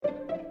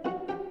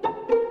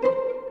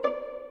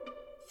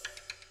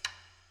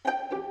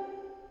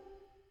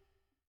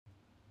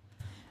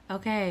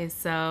Okay,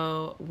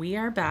 so we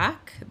are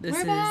back.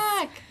 We're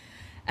back.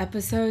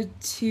 Episode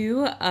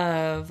 2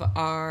 of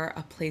our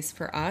A Place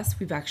for Us.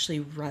 We've actually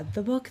read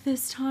the book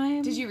this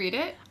time. Did you read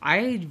it?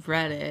 I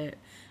read it.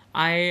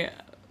 I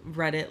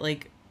read it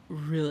like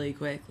really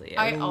quickly.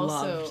 I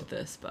also loved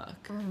this book.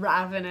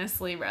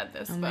 Ravenously read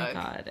this book. Oh my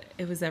god.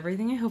 It was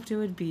everything I hoped it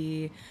would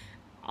be.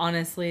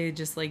 Honestly,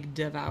 just like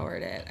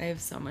devoured it. I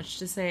have so much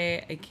to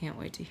say. I can't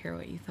wait to hear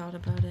what you thought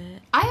about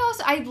it.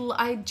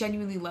 I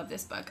genuinely love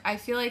this book. I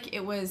feel like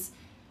it was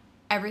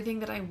everything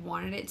that I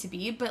wanted it to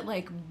be, but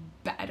like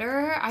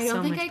better. I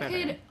don't think I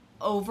could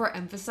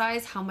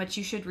overemphasize how much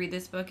you should read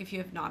this book. If you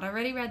have not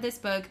already read this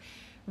book,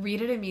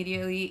 read it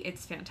immediately.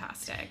 It's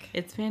fantastic.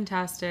 It's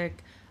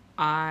fantastic.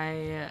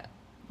 I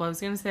was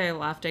going to say I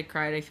laughed, I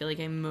cried. I feel like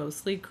I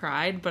mostly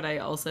cried, but I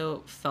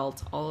also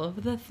felt all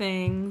of the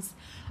things.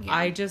 Yeah.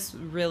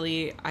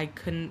 I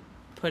couldn't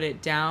put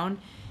it down.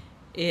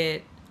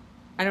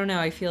 I don't know,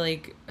 I feel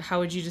like, how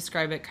would you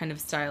describe it kind of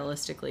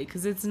stylistically?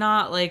 Because it's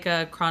not like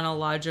a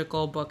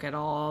chronological book at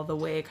all. The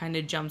way it kind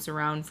of jumps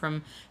around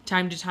from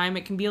time to time,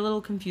 it can be a little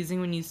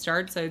confusing when you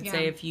start. So I'd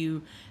say if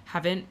you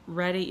haven't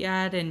read it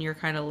yet and you're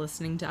kind of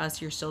listening to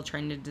us, you're still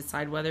trying to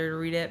decide whether to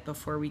read it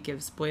before we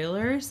give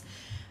spoilers.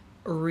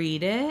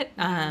 Read it.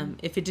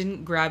 If it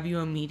didn't grab you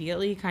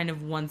immediately, kind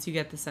of once you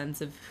get the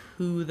sense of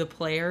who the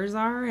players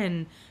are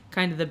and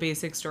kind of the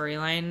basic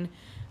storyline,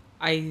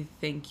 I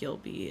think you'll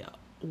be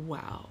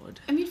wowed.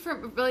 I mean,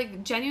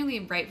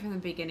 genuinely right from the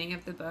beginning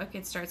of the book,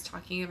 it starts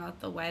talking about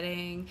the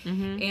wedding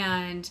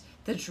and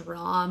the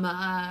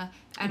drama.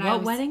 And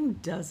what wedding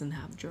doesn't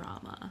have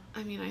drama?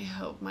 I mean, I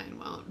hope mine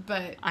won't,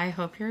 but I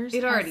hope yours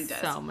already does.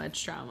 So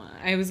much drama.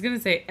 I was gonna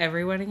say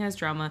every wedding has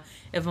drama.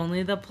 If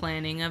only the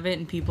planning of it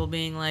and people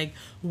being like,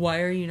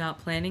 "Why are you not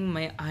planning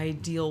my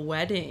ideal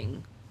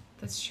wedding?"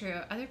 That's true.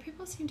 Other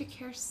people seem to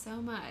care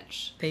so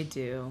much. They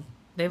do.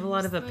 They have a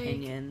lot of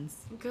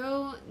opinions.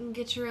 Go and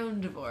get your own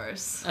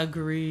divorce.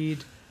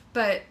 Agreed.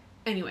 But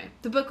anyway,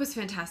 the book was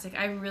fantastic.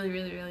 I really,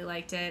 really, really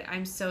liked it.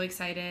 I'm so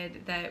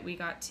excited that we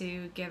got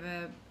to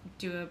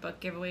do a book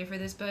giveaway for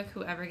this book.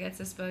 Whoever gets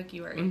this book,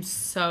 I'm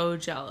so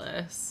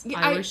jealous. Yeah,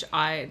 I wish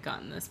I had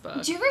gotten this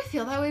book. Do you ever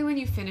feel that way when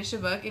you finish a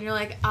book and you're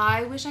like,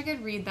 I wish I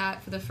could read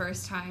that for the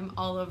first time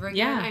all over again?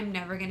 Yeah. I'm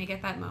never going to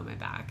get that moment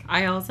back.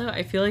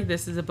 I feel like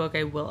this is a book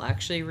I will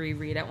actually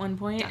reread at one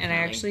point. Definitely.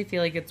 And I actually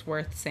feel like it's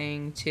worth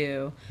saying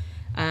too.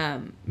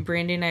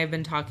 Brandy and I have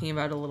been talking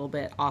about a little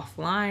bit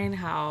offline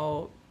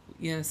how,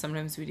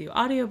 sometimes we do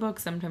audiobooks,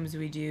 sometimes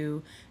we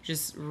do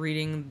just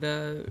reading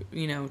the,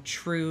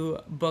 true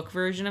book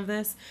version of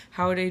this.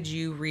 How did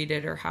you read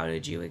it or how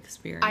did you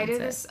experience it? I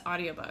did this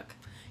audiobook.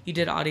 You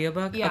did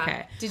audiobook? Yeah.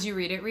 Okay. Did you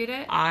read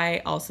it?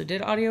 I also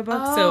did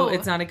audiobook, so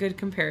it's not a good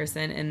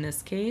comparison in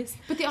this case.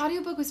 But the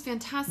audiobook was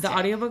fantastic. The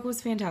audiobook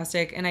was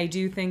fantastic, and I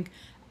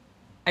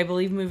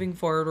believe moving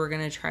forward we're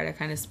going to try to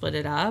kind of split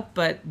it up,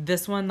 but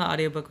this one, the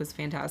audiobook was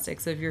fantastic.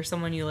 So if you're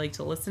someone you like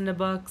to listen to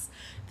books,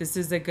 this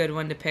is a good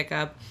one to pick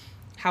up.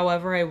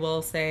 However, I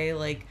will say,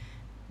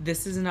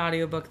 this is an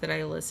audiobook that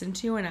I listened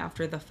to, and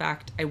after the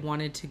fact, I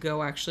wanted to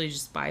go actually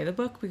just buy the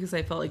book because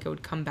I felt like I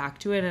would come back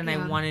to it, and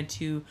I wanted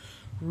to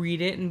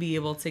read it and be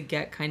able to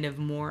get kind of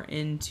more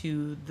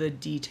into the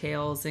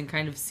details and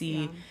kind of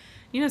see...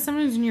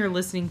 sometimes when you're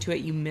listening to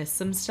it, you miss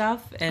some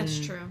stuff. And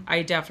that's true.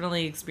 I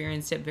definitely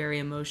experienced it very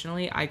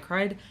emotionally. I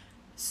cried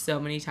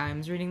so many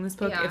times reading this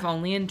book, if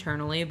only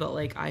internally, but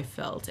I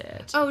felt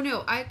it. Oh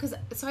no, I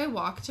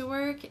walk to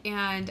work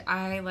and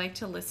I like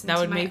to listen that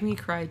would make me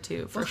cry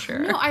too, for sure.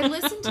 No, I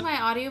listen to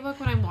my audiobook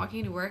when I'm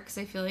walking to work because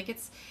I feel like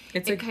it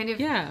kind of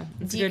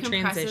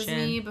decompresses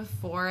me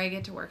before I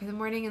get to work in the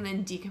morning, and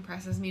then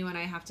decompresses me when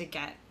I have to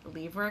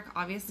leave work,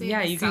 obviously.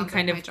 Yeah, you can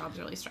kind of... My job's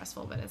really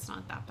stressful, but it's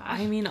not that bad.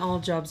 I mean, all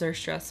jobs are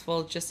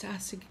stressful. Just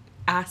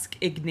ask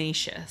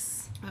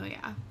Ignatius. Oh,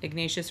 yeah.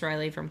 Ignatius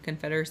Riley from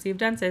Confederacy of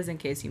Dunces, in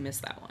case you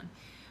missed that one.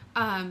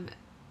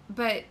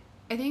 But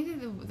I think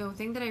that the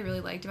thing that I really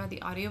liked about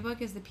the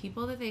audiobook is the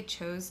people that they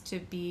chose to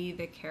be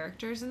the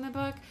characters in the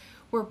book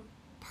were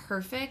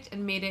perfect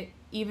and made it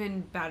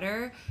even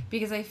better,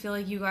 because I feel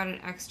like you got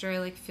an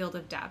extra field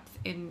of depth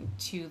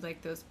into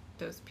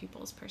those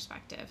people's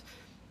perspective.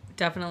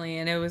 Definitely.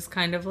 And it was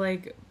kind of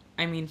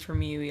for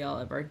me, we all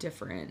have our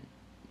different,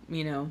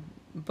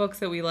 books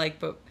that we like,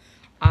 but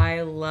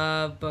I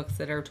love books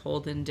that are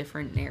told in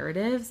different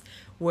narratives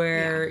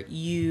where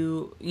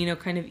you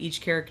kind of each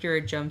character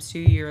it jumps to,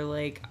 you're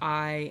like,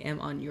 I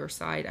am on your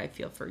side. I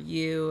feel for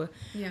you.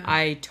 Yeah.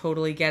 I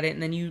totally get it.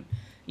 And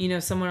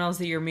then someone else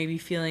that you're maybe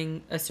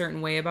feeling a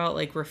certain way about,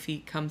 like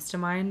Rafiq comes to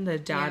mind, the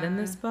dad in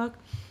this book.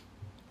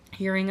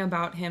 Hearing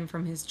about him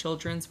from his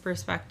children's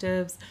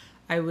perspectives,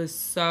 I was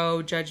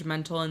so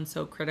judgmental and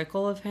so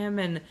critical of him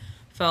and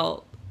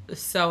felt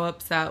so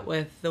upset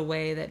with the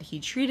way that he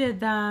treated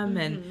them.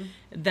 And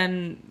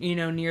then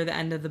near the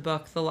end of the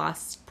book, the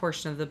last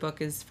portion of the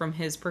book is from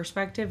his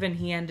perspective, and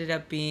he ended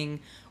up being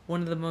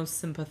one of the most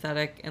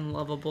sympathetic and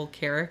lovable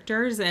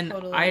characters, and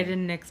I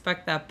didn't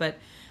expect that, but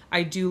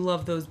I do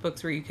love those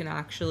books where you can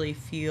actually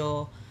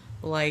feel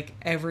like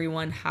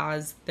everyone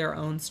has their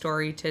own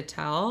story to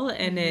tell,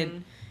 and it,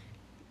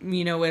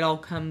 you know, it all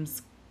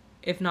comes,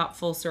 if not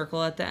full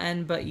circle at the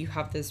end, but you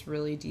have this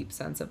really deep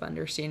sense of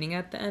understanding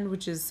at the end,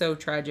 which is so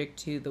tragic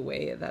to the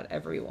way that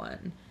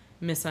everyone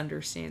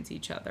misunderstands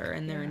each other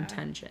and their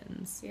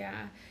intentions.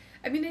 Yeah.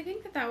 I mean, I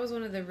think that that was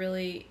one of the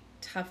really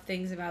tough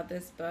things about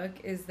this book,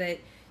 is that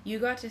you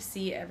got to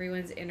see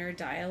everyone's inner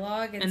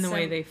dialogue and the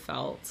way they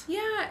felt.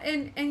 Yeah,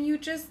 and you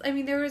just, I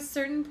mean, there was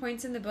certain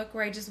points in the book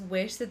where I just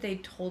wish that they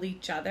told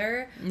each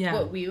other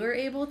what we were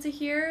able to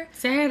hear.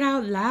 Say it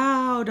out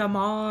loud,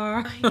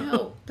 Amar. I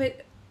know,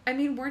 but I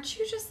mean, weren't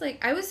you just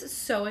like, I was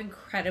so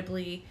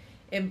incredibly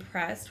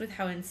impressed with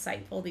how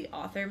insightful the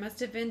author must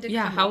have been to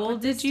come how up old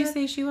with this did you stuff.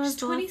 say she was? She's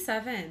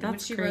 27. That's when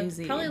she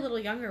crazy. Wrote, probably a little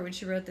younger when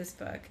she wrote this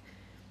book.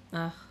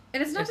 Ugh,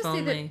 and it's not to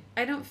say that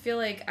I don't feel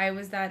like I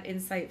was that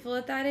insightful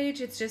at that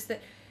age. It's just that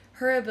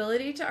her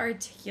ability to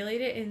articulate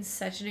it in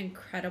such an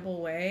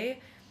incredible way.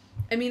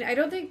 I mean, I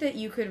don't think that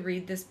you could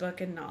read this book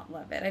and not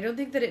love it. I don't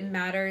think that it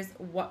matters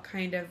what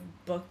kind of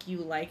book you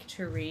like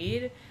to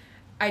read.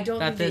 I don't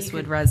think that this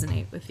would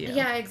resonate with you.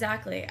 Yeah,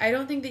 exactly. I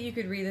don't think that you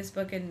could read this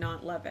book and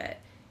not love it.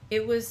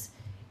 It was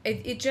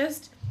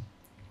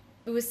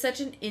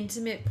such an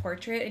intimate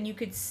portrait, and you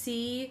could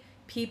see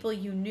people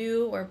you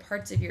knew or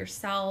parts of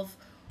yourself,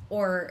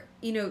 or,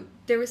 you know,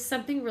 there was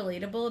something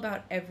relatable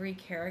about every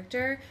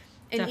character.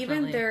 And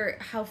Definitely. even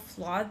how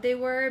flawed they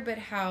were, but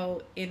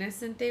how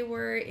innocent they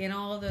were in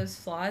all of those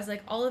flaws,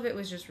 like, all of it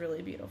was just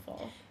really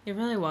beautiful. It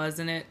really was,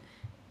 and it,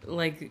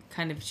 like,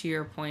 kind of to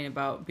your point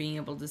about being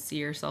able to see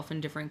yourself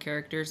in different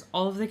characters,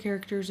 all of the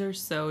characters are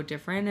so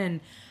different, and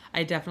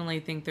I definitely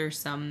think there's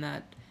some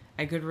that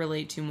I could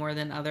relate to more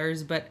than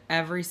others, but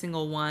every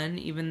single one,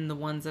 even the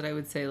ones that I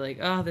would say, like,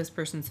 oh, this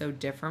person's so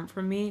different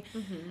from me,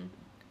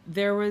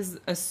 there was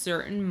a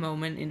certain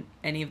moment in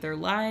any of their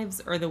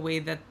lives or the way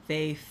that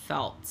they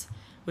felt,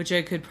 which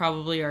I could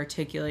probably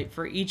articulate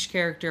for each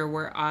character,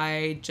 where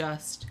I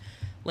just,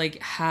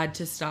 like, had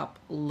to stop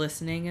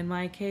listening in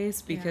my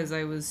case because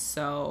I was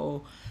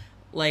so,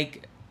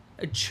 like,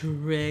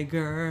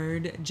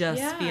 triggered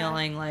just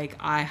feeling like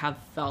I have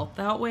felt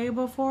that way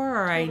before,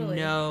 or I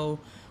know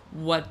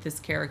what this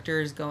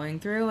character is going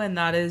through. And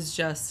that is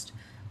just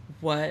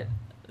what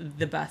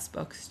the best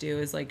books do,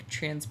 is, like,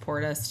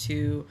 transport us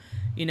to,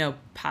 you know,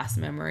 past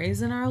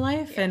memories in our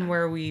life and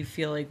where we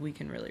feel like we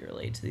can really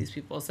relate to these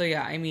people. So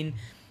yeah, I mean,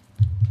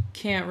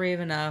 can't rave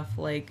enough.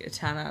 Like, a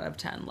 10 out of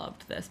 10.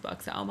 Loved this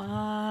book so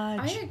much.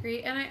 I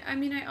agree. And I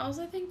mean, I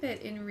also think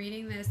that in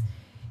reading this,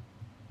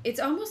 it's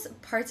almost,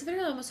 parts of it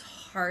are almost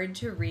hard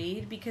to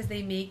read because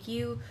they make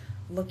you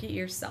look at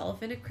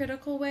yourself in a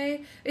critical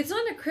way. It's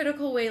not a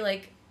critical way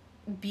like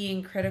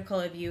being critical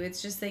of you.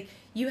 It's just like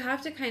you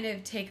have to kind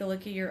of take a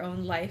look at your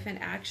own life and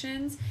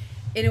actions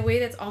in a way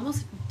that's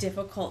almost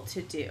difficult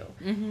to do.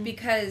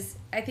 Because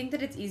I think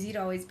that it's easy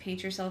to always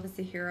paint yourself as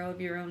the hero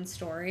of your own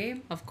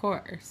story. Of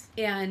course.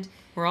 And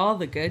we're all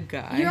the good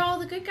guy. You're all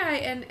the good guy.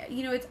 And,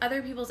 you know, it's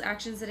other people's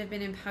actions that have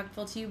been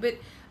impactful to you. But,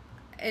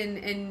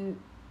 and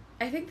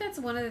I think that's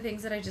one of the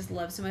things that I just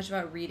love so much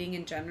about reading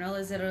in general,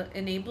 is that it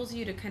enables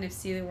you to kind of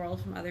see the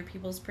world from other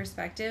people's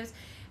perspectives.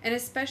 And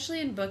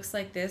especially in books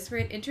like this, where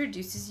it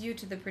introduces you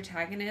to the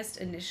protagonist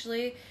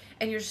initially,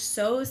 and you're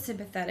so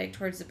sympathetic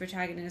towards the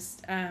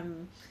protagonist.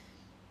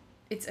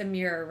 It's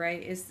Amir,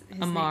 right? Is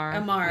his Amar.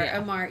 Name? Amar.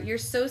 Yeah. Amar. You're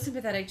so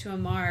sympathetic to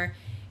Amar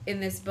in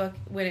this book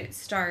when it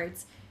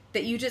starts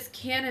that you just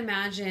can't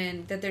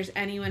imagine that there's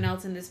anyone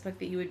else in this book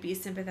that you would be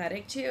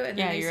sympathetic to. And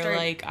then you're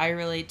like, I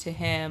relate to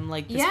him.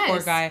 Like, this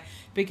poor guy.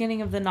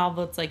 Beginning of the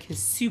novel, it's like his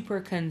super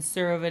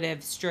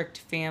conservative, strict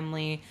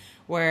family,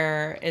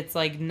 where it's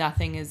like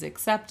nothing is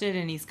accepted,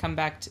 and he's come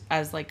back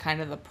as like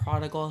kind of the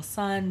prodigal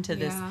son to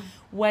this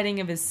wedding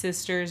of his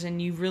sisters,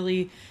 and you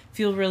really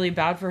feel really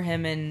bad for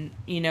him. And,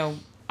 you know,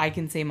 I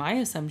can say my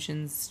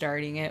assumptions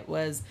starting it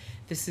was,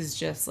 this is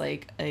just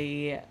like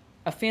a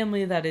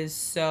family that is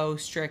so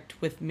strict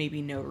with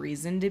maybe no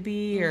reason to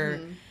be,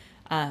 or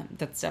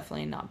that's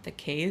definitely not the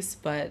case.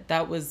 But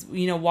that was,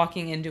 you know,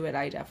 walking into it,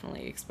 I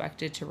definitely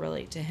expected to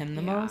relate to him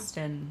the most,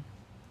 and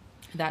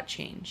that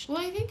changed. Well,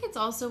 I think it's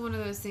also one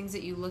of those things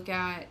that you look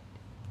at,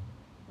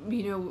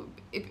 you know,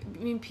 I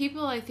mean,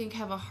 people, I think,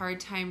 have a hard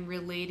time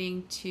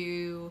relating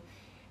to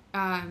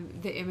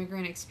the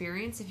immigrant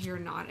experience if you're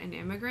not an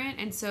immigrant.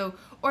 And so,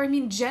 or I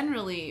mean,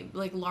 generally,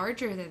 like,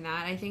 larger than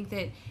that, I think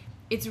that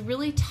it's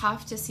really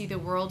tough to see the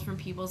world from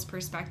people's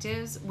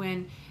perspectives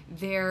when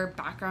their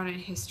background and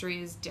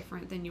history is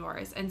different than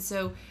yours. And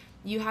so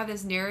you have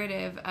this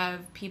narrative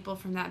of people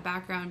from that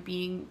background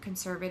being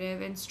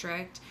conservative and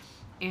strict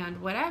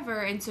and whatever,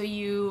 and so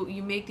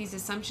you make these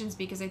assumptions,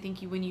 because I think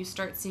when you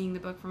start seeing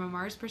the book from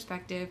Amar's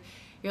perspective,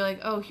 you're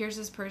like, oh, here's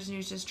this person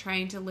who's just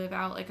trying to live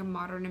out like a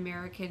modern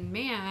American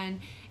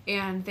man,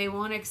 and they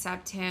won't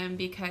accept him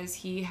because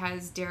he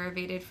has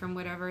derivated from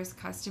whatever is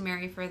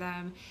customary for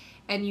them.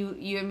 And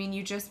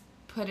you just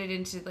put it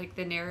into like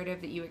the narrative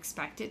that you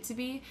expect it to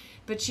be.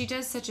 But she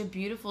does such a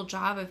beautiful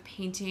job of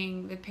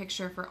painting the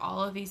picture for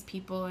all of these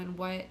people and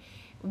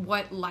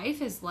what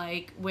life is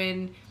like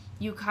when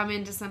you come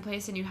into some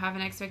place and you have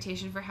an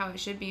expectation for how it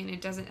should be, and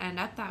it doesn't end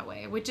up that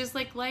way, which is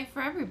like life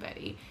for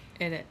everybody.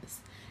 It is.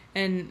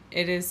 And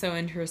it is so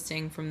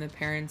interesting from the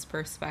parents'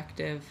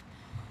 perspective,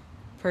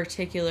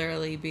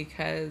 particularly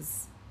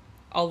because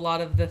a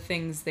lot of the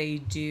things they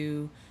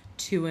do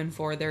to and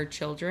for their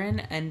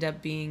children end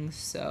up being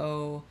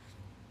so,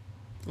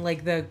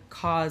 like, the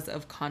cause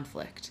of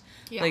conflict.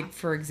 Yeah. Like,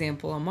 for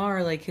example,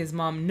 Amar, like, his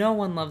mom, no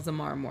one loves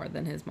Amar more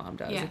than his mom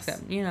does, yes.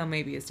 Except, you know,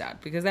 maybe his dad,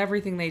 because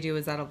everything they do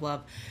is out of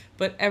love.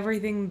 But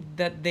everything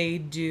that they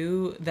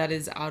do that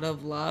is out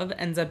of love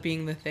ends up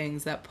being the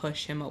things that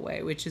push him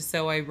away, which is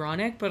so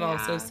ironic, but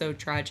also so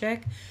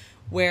tragic,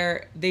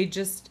 where they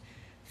just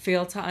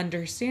fail to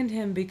understand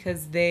him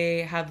because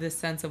they have this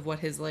sense of what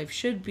his life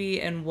should be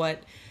and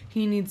what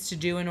he needs to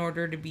do in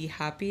order to be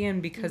happy.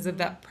 And because of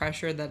that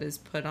pressure that is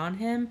put on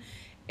him,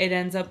 it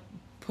ends up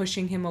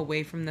pushing him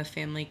away from the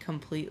family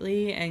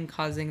completely and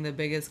causing the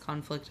biggest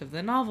conflict of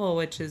the novel,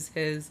 which is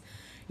his,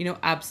 you know,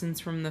 absence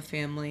from the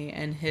family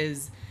and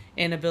his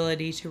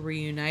inability to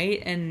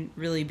reunite and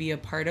really be a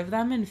part of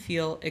them and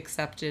feel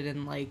accepted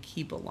and like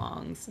he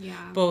belongs.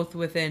 Yeah. Both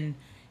within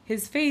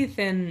his faith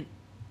and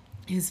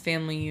his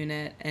family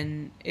unit.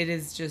 And it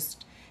is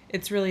just,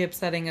 it's really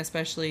upsetting,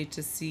 especially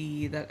to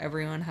see that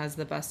everyone has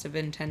the best of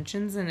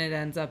intentions and it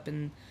ends up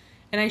in,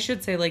 and I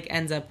should say like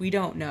ends up, we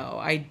don't know.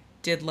 I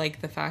did like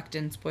the fact,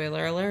 and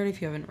spoiler alert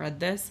if you haven't read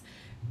this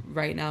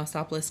right now,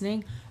 stop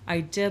listening.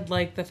 I did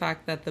like the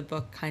fact that the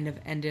book kind of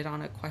ended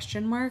on a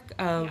question mark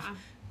of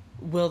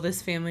will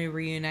this family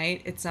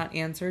reunite? It's not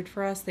answered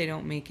for us. They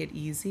don't make it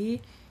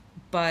easy,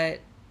 but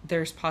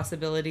there's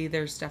possibility.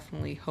 There's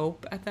definitely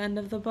hope at the end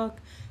of the book,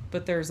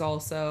 but there's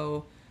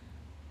also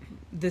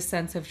the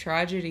sense of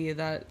tragedy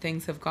that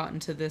things have gotten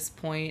to this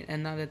point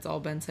and that it's all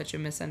been such a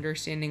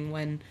misunderstanding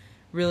when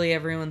really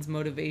everyone's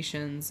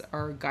motivations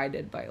are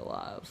guided by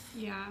love.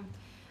 Yeah.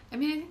 I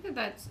mean, I think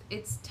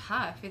it's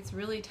tough. It's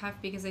really tough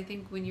because I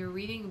think when you're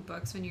reading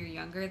books when you're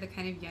younger, the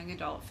kind of young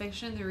adult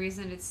fiction, the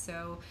reason it's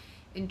so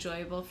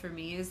enjoyable for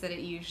me is that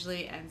it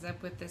usually ends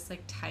up with this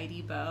like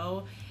tidy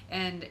bow,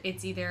 and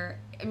it's either,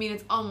 I mean,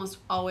 it's almost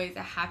always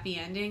a happy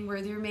ending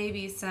where there may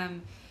be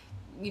some,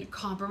 you know,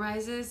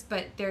 compromises,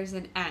 but there's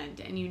an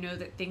end and you know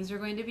that things are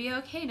going to be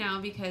okay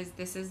now because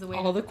this is the way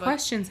all the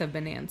questions have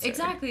been answered.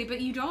 Exactly, but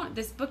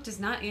this book does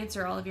not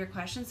answer all of your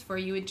questions for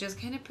you. It just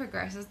kind of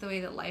progresses the way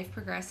that life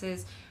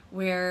progresses,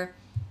 where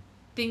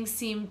things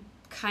seem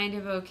kind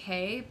of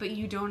okay, but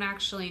you don't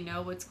actually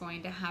know what's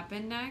going to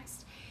happen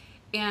next.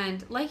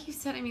 And like you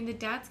said, I mean, the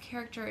dad's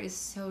character is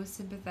so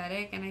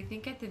sympathetic, and I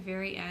think at the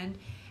very end,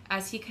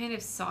 as he kind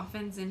of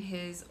softens in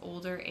his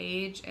older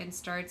age and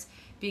starts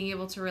being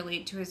able to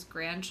relate to his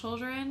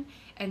grandchildren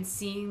and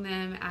seeing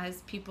them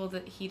as people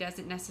that he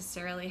doesn't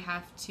necessarily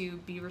have to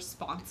be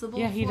responsible for.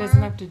 Yeah, he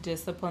doesn't have to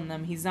discipline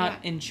them. He's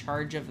not in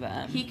charge of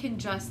them. He can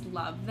just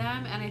love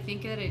them, and I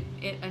think that it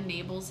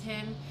enables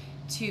him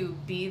to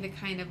be the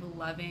kind of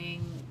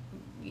loving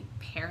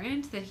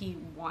parent that he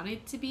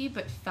wanted to be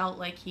but felt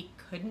like he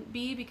couldn't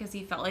be because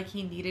he felt like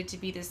he needed to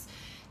be this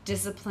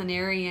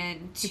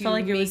disciplinarian to he felt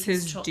like it was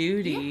his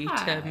duty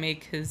to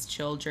make his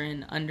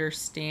children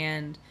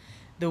understand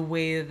the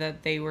way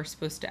that they were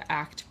supposed to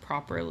act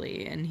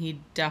properly, and he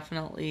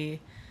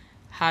definitely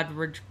had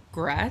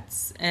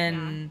regrets,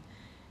 and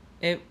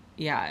it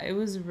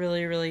was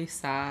really, really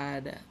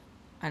sad.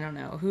 I don't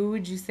know, who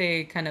would you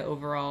say kind of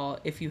overall,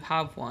 if you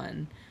have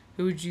one,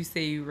 who would you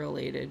say you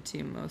related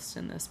to most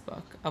in this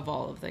book of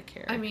all of the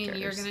characters? I mean,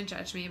 you're going to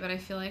judge me, but I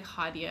feel like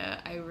Hadia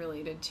I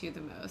related to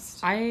the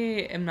most. I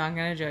am not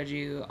going to judge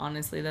you.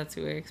 Honestly, that's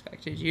who I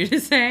expected you to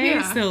say.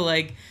 Yeah. So,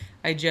 like,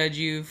 I judge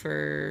you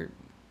for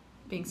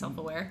being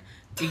self-aware.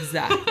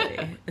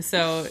 Exactly.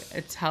 So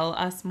tell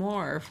us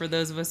more for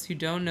those of us who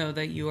don't know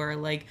that you are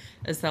like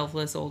a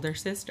selfless older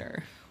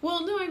sister.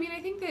 Well, no, I mean,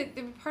 I think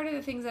that part of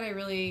the things that I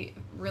really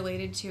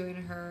related to in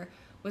her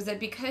was that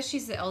because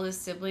she's the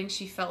eldest sibling,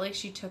 she felt like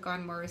she took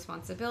on more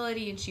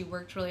responsibility and she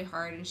worked really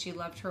hard and she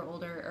loved her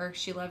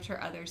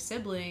other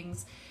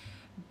siblings,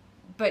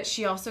 but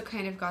she also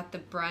kind of got the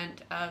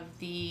brunt of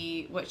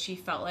what she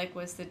felt like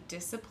was the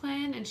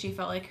discipline, and she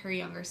felt like her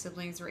younger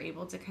siblings were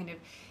able to kind of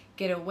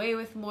get away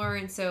with more,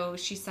 and so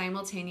she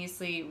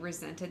simultaneously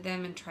resented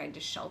them and tried to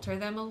shelter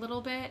them a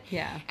little bit.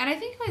 Yeah. And I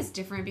think it was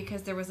different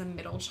because there was a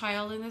middle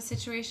child in this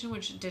situation,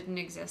 which didn't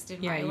exist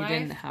in my life. Yeah, you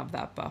didn't have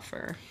that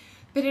buffer.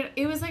 But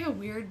it was like a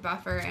weird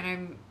buffer,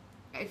 and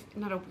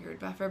not a weird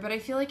buffer, but I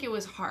feel like it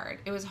was hard.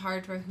 It was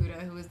hard for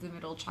Huda, who was the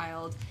middle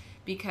child,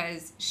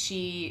 because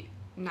she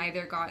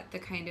neither got the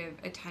kind of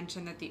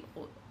attention that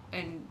oh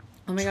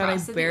my god,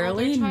 I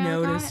barely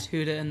noticed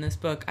Huda in this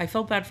book. I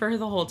felt bad for her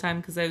the whole time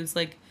because I was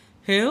like,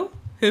 who?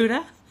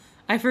 Huda?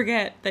 I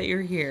forget that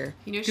you're here.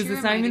 You know, because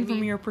it's not even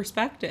from your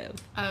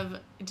perspective.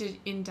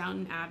 In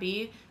Downton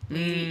Abbey,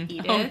 Lady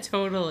Edith. Oh,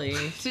 totally.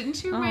 Didn't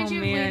she remind you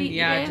of Lady Edith?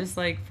 Yeah, just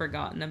like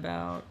forgotten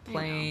about.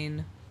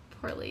 Plain.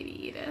 Poor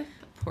Lady Edith.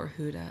 Poor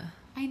Huda.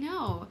 I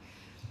know.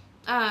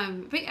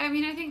 But I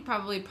mean, I think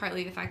probably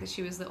partly the fact that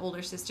she was the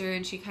older sister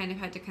and she kind of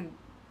had to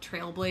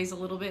trailblaze a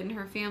little bit in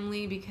her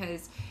family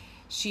because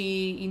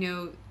she, you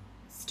know,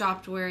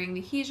 stopped wearing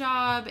the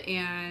hijab,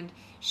 and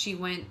she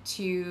went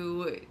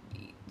to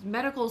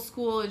medical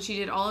school, and she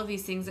did all of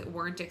these things that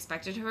weren't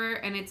expected of her.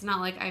 And it's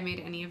not like I made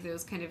any of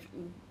those kind of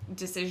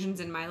decisions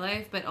in my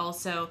life, but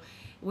also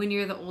when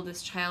you're the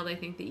oldest child, I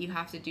think that you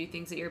have to do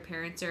things that your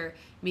parents are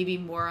maybe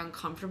more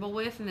uncomfortable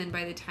with, and then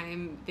by the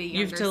time the younger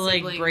you have to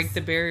siblings, like break the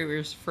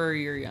barriers for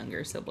your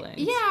younger siblings.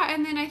 yeah,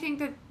 and then I think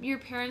that your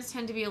parents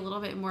tend to be a little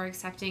bit more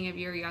accepting of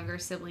your younger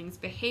siblings'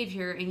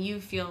 behavior, and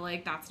you feel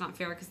like that's not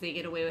fair because they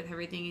get away with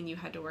everything and you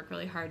had to work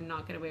really hard and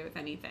not get away with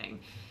anything.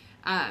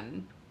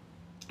 And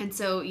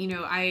so, you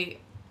know,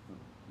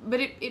 but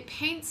it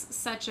paints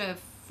such a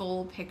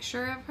full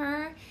picture of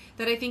her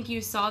that I think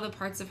you saw the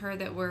parts of her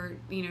that were,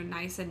 you know,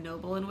 nice and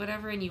noble and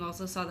whatever, and you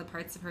also saw the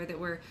parts of her that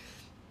were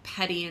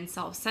petty and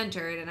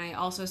self-centered. And I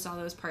also saw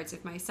those parts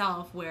of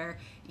myself where,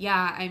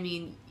 yeah, I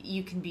mean,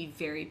 you can be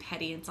very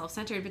petty and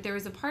self-centered, but there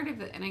was a part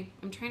of it, and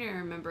I'm trying to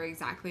remember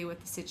exactly what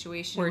the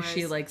situation where was.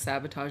 she like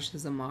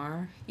sabotages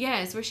Amar.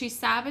 Yes, where she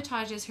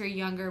sabotages her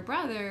younger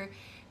brother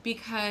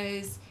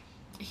because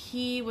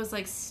he was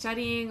like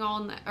studying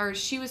or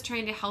she was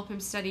trying to help him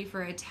study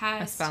for a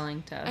test.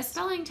 A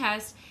spelling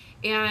test.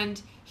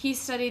 And he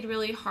studied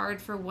really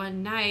hard for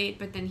one night,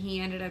 but then he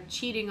ended up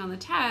cheating on the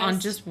test. On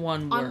just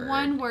one word. On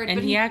one word.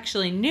 And he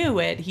actually knew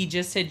it. He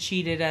just had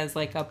cheated as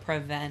like a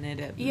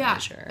preventative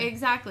measure. Yeah,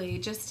 exactly.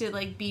 Just to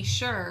like be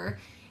sure.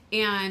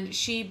 And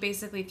she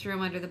basically threw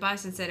him under the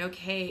bus and said,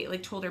 okay,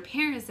 like told her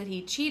parents that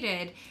he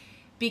cheated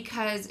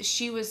because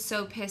she was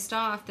so pissed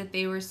off that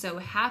they were so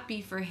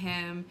happy for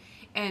him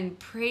and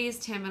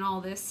praised him and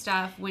all this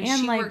stuff when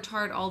she worked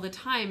hard all the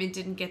time and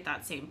didn't get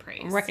that same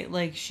praise. Right,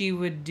 like she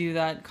would do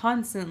that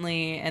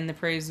constantly and the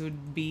praise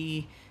would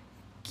be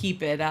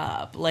keep it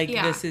up. Like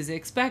this is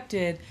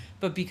expected,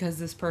 but because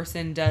this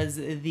person does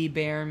the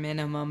bare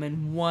minimum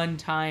and one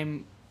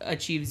time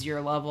achieves your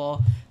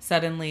level,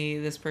 suddenly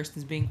this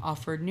person's being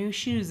offered new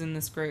shoes and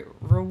this great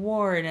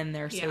reward and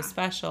they're so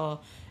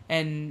special,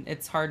 and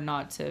it's hard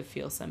not to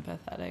feel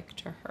sympathetic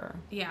to her.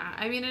 Yeah,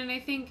 I mean, and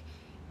I think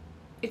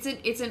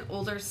it's an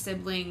older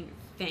sibling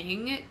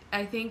thing,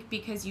 I think,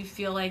 because you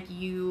feel like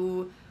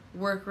you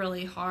work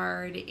really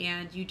hard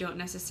and you don't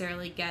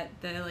necessarily get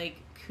the like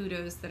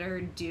kudos that are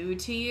due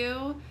to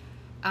you,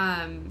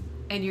 and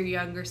your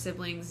younger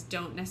siblings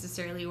don't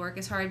necessarily work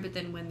as hard, but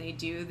then when they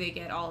do, they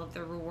get all of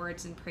the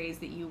rewards and praise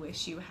that you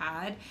wish you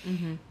had.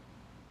 Mm-hmm.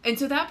 And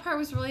so that part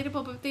was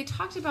relatable, but they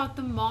talked about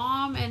the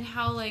mom and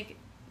how like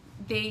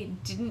they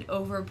didn't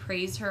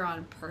overpraise her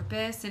on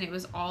purpose, and it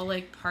was all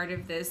like part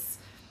of this,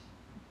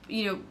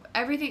 you know,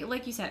 everything,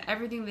 like you said,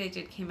 everything they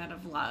did came out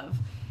of love.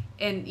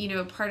 And, you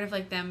know, part of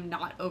like them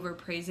not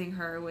overpraising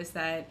her was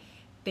that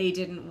they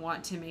didn't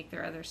want to make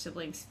their other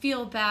siblings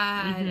feel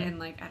bad. Mm-hmm. And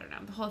like, I don't know,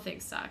 the whole thing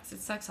sucks. It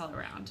sucks all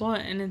around. Well,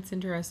 and it's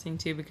interesting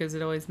too, because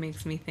it always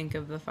makes me think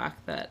of the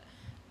fact that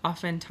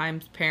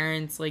oftentimes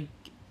parents, like,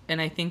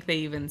 and I think they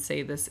even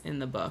say this in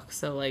the book,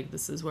 so like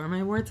this is where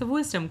my words of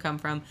wisdom come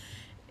from,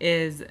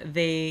 is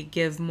they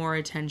give more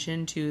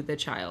attention to the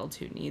child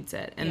who needs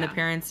it. And the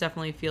parents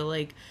definitely feel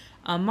like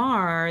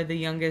Amar, the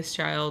youngest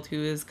child,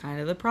 who is kind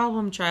of the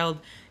problem child,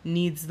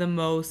 needs the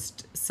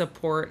most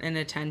support and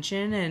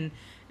attention. And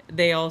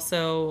they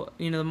also,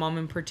 you know, the mom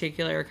in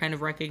particular kind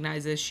of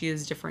recognizes she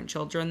has different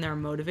children. They're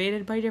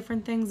motivated by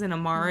different things. And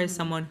Amar is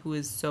someone who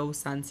is so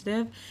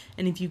sensitive.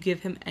 And if you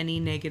give him any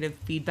negative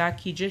feedback,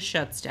 he just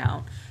shuts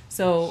down.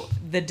 So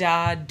the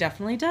dad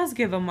definitely does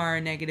give Amar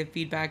negative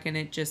feedback, and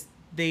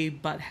they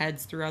butt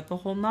heads throughout the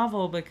whole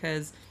novel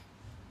because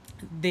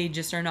they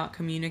just are not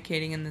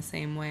communicating in the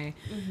same way.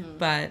 Mm-hmm.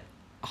 But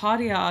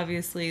Hadia,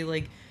 obviously,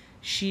 like,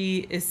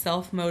 she is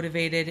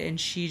self-motivated and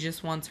she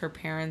just wants her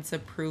parents'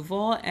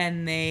 approval,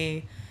 and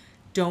they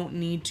don't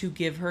need to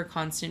give her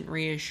constant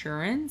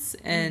reassurance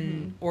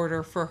in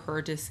order for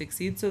her to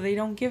succeed. So they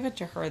don't give it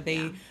to her.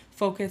 They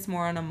focus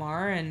more on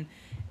Amar, and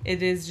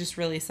it is just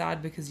really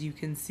sad because you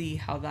can see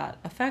how that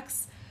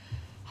affects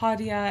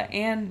Hadia.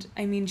 And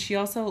I mean, she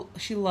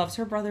loves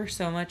her brother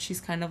so much. She's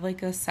kind of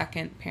like a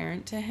second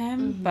parent to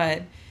him,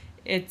 but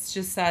it's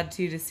just sad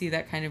too to see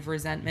that kind of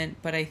resentment.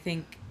 But I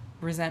think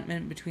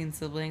resentment between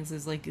siblings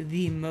is like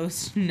the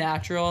most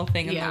natural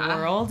thing in the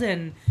world.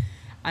 And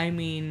I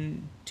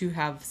mean, to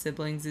have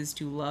siblings is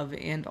to love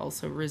and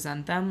also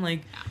resent them.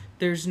 Like,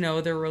 there's no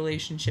other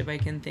relationship I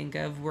can think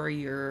of where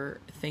you're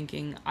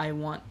thinking, I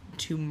want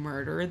to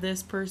murder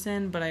this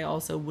person, but I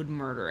also would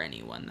murder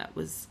anyone that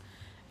was,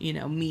 you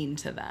know, mean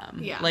to them.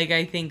 Yeah. Like,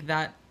 I think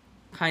that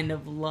kind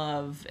of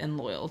love and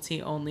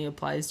loyalty only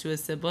applies to a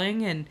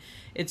sibling, and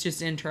it's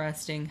just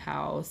interesting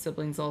how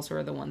siblings also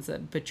are the ones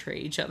that betray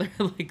each other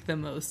like the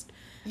most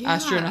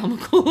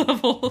astronomical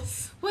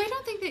levels. Well, I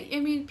don't think that,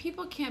 I mean,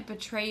 people can't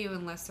betray you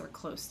unless they're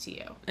close to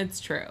you. It's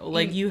true.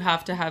 Like, you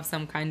have to have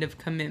some kind of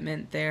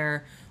commitment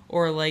there,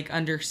 or like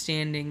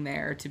understanding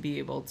there, to be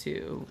able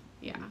to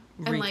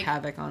wreak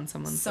havoc on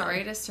someone's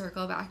life. To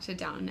circle back to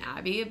Downton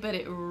Abbey, but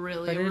it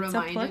really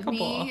reminded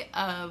me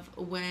of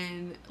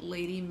when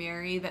Lady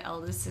Mary, the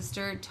eldest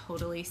sister,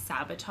 totally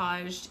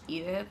sabotaged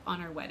Edith on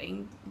her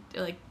wedding,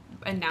 like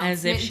announcement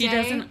As if she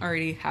day. doesn't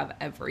already have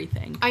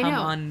everything. I Come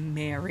know. on,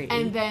 Mary.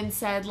 And then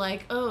said,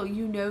 like, oh,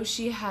 you know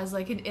she has,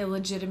 like, an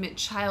illegitimate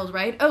child,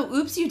 right? Oh,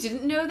 oops, you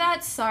didn't know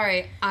that?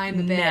 Sorry, I'm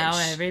a bitch. Now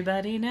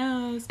everybody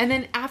knows. And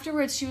then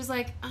afterwards, she was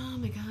like, oh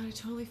my god, I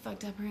totally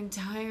fucked up her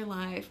entire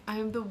life.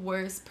 I'm the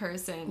worst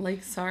person.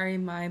 Like, sorry,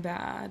 my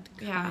bad,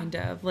 Yeah. kind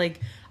of. Like,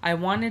 I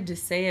wanted to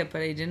say it,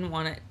 but I didn't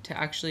want it to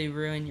actually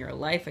ruin your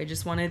life. I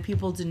just wanted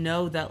people to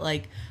know that,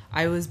 like,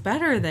 I was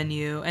better than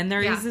you. And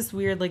there is this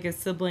weird, like, as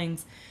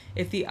siblings,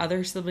 if the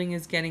other sibling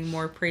is getting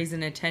more praise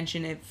and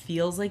attention, it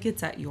feels like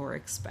it's at your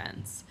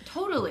expense.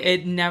 Totally.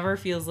 It never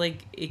feels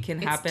like it can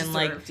happen. deserved,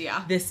 Like,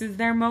 yeah. this is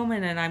their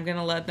moment and I'm going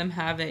to let them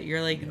have it.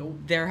 You're like,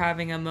 they're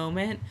having a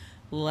moment.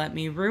 Let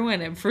me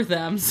ruin it for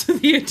them so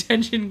the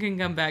attention can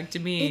come back to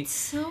me. It's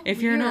so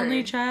If you're an only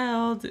weird.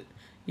 child,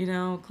 you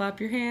know,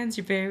 clap your hands.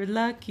 You're very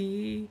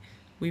lucky.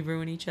 We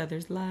ruin each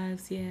other's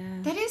lives, yeah.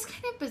 That is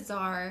kind of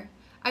bizarre.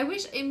 I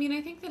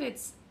think that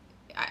it's,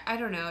 I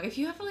don't know, if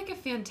you have like a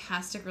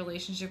fantastic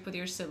relationship with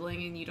your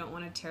sibling and you don't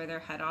want to tear their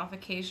head off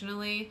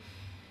occasionally,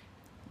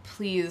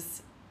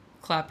 please,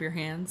 Clap your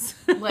hands.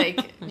 like,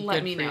 let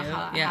Good me for know you. how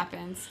that Yeah.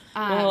 happens.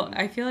 Well,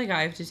 I feel like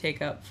I have to take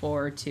up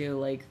for, too,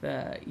 like,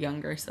 the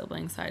younger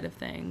sibling side of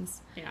things.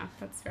 yeah,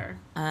 that's fair.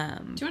 Do you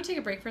want to take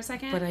a break for a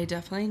second? But I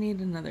definitely need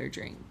another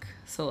drink,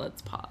 so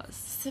let's pause.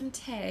 Some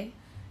tea.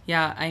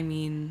 Yeah, I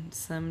mean,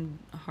 some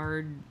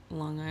hard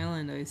Long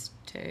Island iced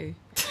tea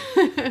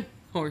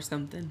or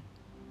something.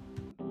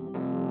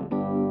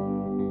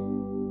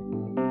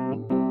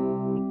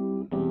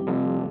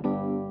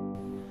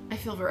 I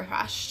feel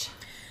refreshed.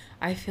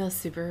 I feel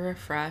super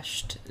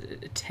refreshed.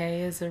 Tea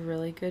is a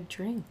really good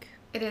drink.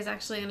 It is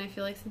actually, and I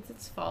feel like since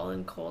it's fall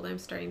and cold, I'm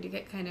starting to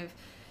get kind of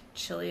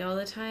chilly all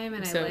the time,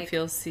 and So I like it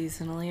feels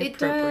seasonally it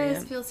appropriate.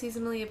 does feel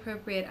seasonally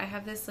appropriate. I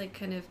have this like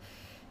kind of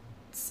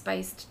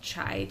spiced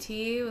chai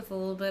tea with a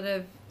little bit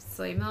of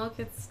soy milk.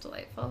 It's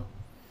delightful.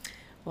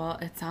 Well,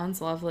 it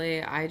sounds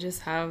lovely. I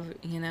just have,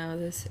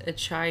 this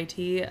chai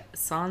tea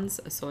sans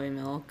soy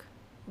milk.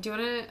 Do you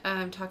want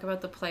to talk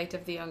about the plight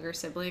of the younger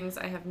siblings?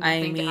 I have I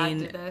nothing to add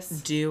mean, to this.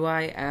 do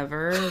I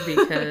ever?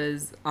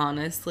 Because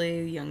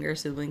honestly, younger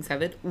siblings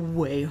have it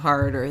way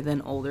harder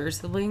than older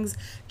siblings.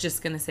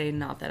 Just gonna say,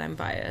 not that I'm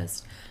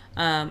biased.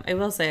 I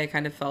will say I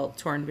kind of felt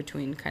torn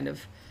between kind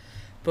of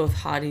both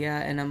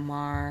Hadia and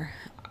Amar.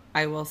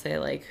 I will say,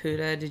 like,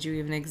 Huda, did you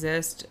even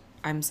exist?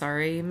 I'm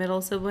sorry,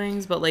 middle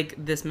siblings, but, like,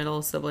 this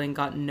middle sibling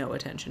got no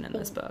attention in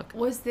this book.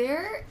 Was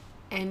there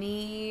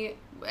any...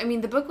 I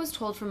mean, the book was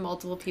told from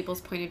multiple people's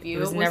point of view.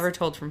 It was never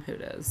told from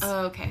Huda's.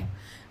 Oh, okay.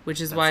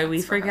 Which is That why we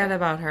sucks for forget her.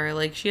 about her.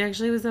 Like, she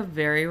actually was a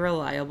very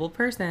reliable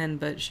person,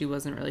 but she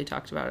wasn't really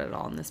talked about at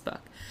all in this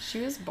book. She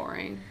was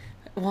boring.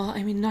 Well,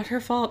 I mean, not her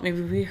fault.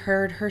 Maybe we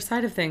heard her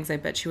side of things. I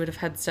bet she would have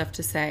had stuff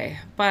to say.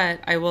 But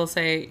I will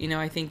say,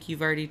 I think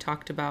you've already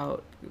talked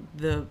about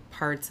the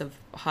parts of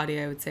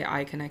Hadia. I would say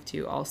I connect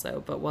to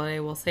also. But what I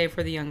will say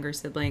for the younger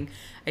sibling,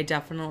 I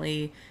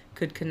definitely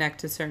could connect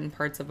to certain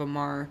parts of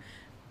Amar.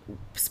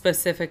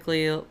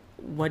 Specifically,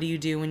 what do you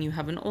do when you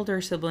have an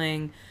older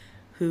sibling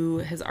who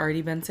has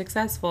already been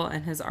successful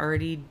and has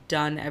already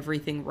done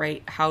everything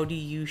right? How do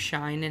you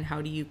shine and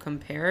how do you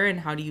compare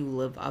and how do you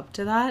live up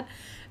to that?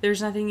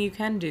 There's nothing you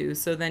can do.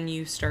 So then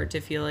you start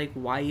to feel like,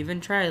 why even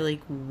try?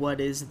 Like,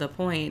 what is the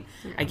point?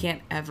 Yeah. I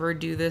can't ever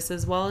do this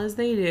as well as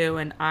they do.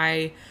 And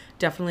I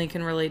definitely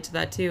can relate to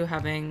that too,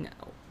 having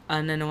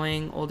an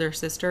annoying older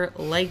sister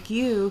like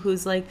you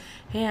who's like,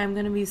 hey, I'm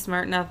going to be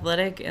smart and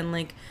athletic and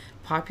like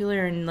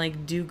popular and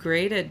like do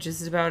great at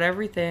just about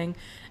everything.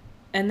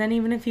 And then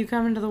even if you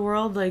come into the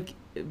world like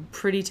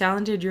pretty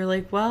talented, you're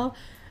like, well,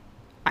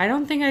 I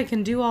don't think I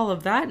can do all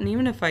of that. And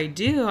even if I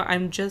do,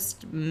 I'm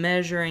just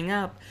measuring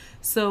up.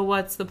 So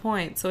what's the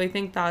point? So I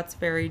think that's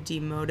very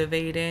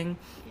demotivating.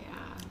 Yeah.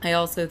 I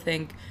also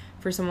think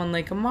for someone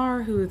like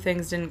Amar, who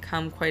things didn't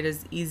come quite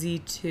as easy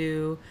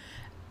to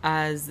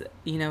as,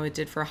 it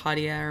did for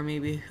Hadia or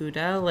maybe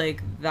Huda,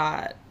 like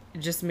that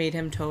just made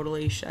him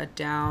totally shut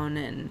down.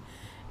 And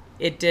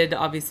it did,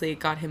 obviously, it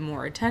got him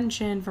more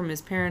attention from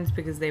his parents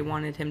because they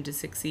wanted him to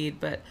succeed,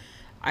 but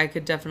I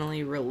could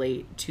definitely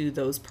relate to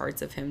those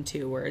parts of him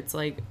too, where it's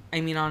like,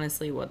 I mean,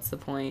 honestly, what's the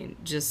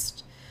point?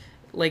 Just,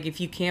 like, if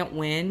you can't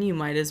win, you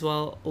might as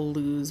well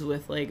lose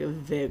with, like,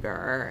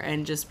 vigor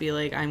and just be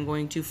like, I'm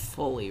going to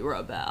fully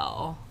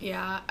rebel.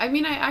 Yeah, I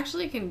mean, I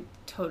actually can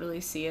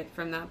totally see it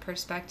from that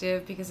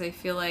perspective because I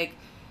feel like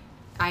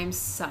I'm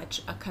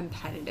such a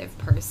competitive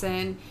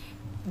person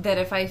that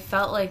if I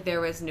felt like there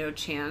was no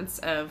chance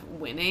of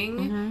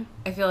winning,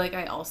 I feel like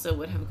I also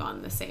would have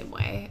gone the same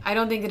way. I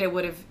don't think that it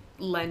would have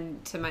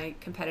lent to my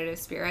competitive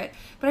spirit,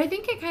 but I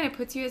think it kind of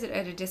puts you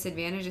at a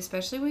disadvantage,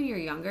 especially when you're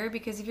younger,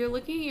 because if you're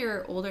looking at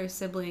your older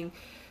sibling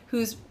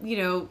who's,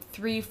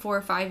 3,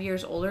 4, 5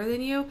 years older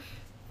than you,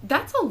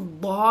 that's a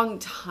long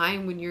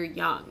time when you're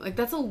young. Like,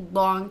 that's a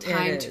long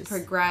time to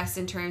progress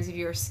in terms of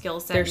your skill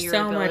set and your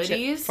abilities.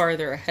 There's so much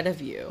farther ahead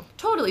of you.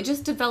 Totally,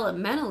 just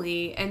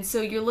developmentally. And so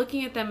you're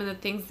looking at them and the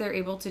things they're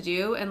able to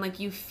do, and, like,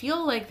 you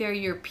feel like they're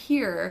your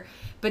peer,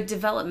 but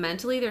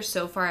developmentally they're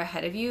so far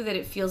ahead of you that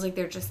it feels like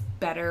they're just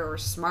better or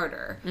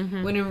smarter.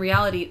 Mm-hmm. When in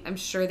reality, I'm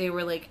sure they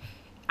were, like,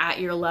 at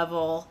your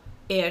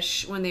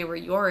level-ish when they were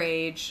your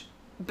age,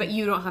 but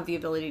you don't have the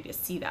ability to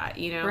see that,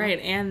 you know? Right,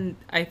 and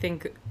I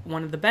think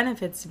one of the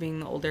benefits to being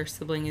the older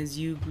sibling is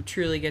you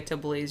truly get to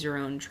blaze your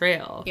own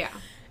trail. Yeah.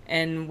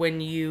 And when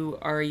you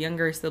are a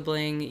younger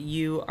sibling,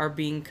 you are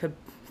being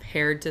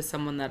compared to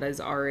someone that has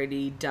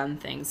already done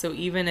things. So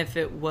even if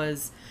it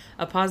was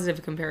a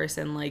positive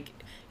comparison, like,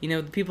 you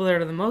know, the people that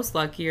are the most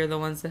lucky are the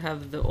ones that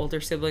have the older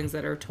siblings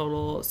that are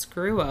total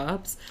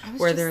screw-ups.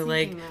 Where they're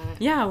like,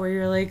 yeah, where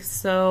you're like,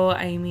 so,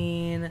 I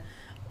mean,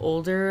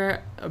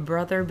 older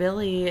brother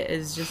Billy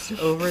is just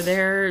over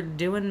there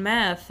doing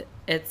meth,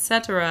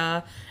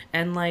 etc.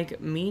 And,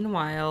 like,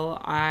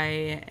 meanwhile,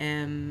 I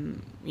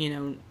am, you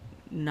know,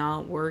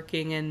 not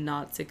working and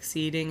not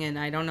succeeding, and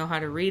I don't know how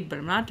to read, but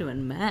I'm not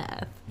doing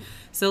meth.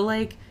 So,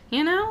 like,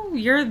 you know,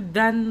 you're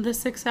then the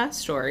success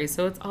story.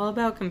 So it's all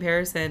about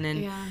comparison,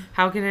 and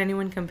how can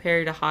anyone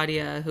compare to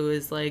Hadia, who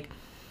is, like,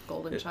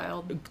 golden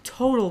child,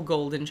 total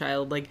golden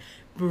child, like,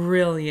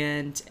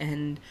 brilliant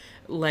and,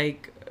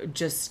 like,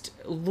 just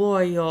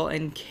loyal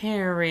and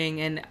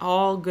caring and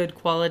all good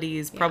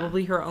qualities.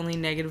 Probably her only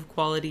negative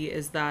quality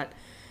is that,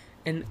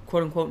 and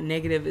quote unquote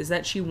negative, is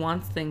that she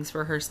wants things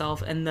for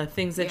herself, and the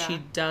things that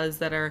she does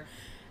that are,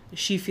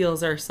 she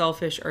feels are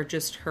selfish, are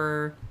just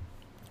her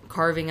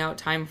carving out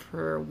time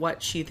for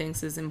what she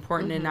thinks is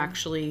important, and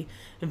actually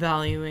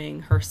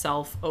valuing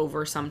herself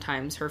over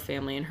sometimes her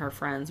family and her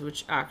friends,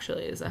 which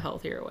actually is a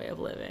healthier way of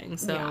living.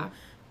 So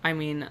I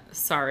mean,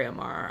 sorry,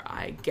 Amar,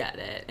 I get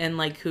it. And,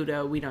 like,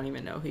 Huda, we don't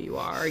even know who you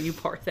are. You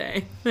poor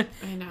thing. I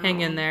know.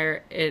 Hang in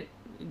there. It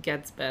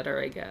gets better,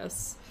 I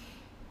guess.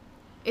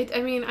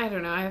 I mean, I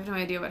don't know. I have no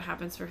idea what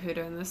happens for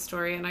Huda in this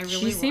story, and I really...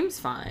 She seems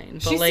fine.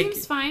 But, she like,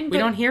 seems fine, but... we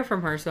don't hear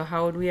from her, so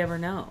how would we ever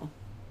know?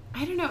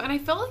 I don't know, and I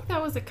felt like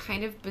that was a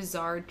kind of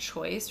bizarre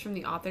choice from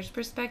the author's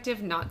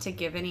perspective, not to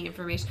give any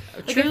information.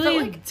 Like,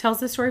 Truly tells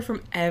the story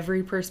from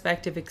every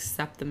perspective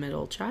except the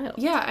middle child.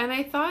 Yeah, and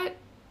I thought...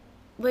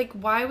 Like,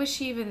 why was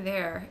she even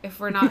there if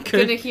we're not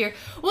going to hear...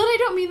 Well, I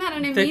don't mean that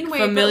in a mean way,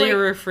 the familiar but,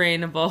 like...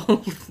 refrain of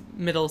all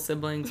middle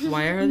siblings.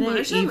 Why are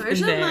they even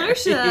there?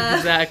 Marsha.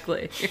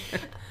 Exactly.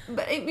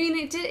 But, I mean,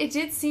 it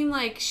did seem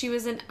like she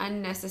was an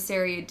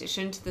unnecessary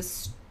addition to the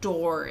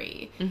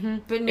story. Mm-hmm.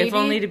 But maybe... If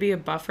only to be a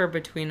buffer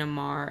between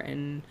Amar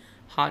and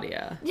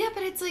Hadia. Yeah,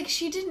 but it's like,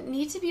 she didn't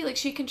need to be. Like,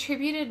 she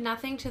contributed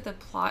nothing to the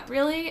plot,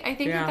 really. I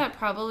think that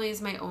probably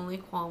is my only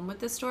qualm with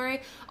the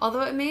story.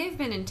 Although it may have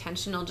been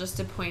intentional just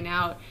to point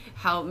out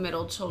how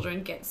middle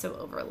children get so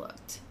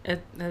overlooked.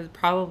 It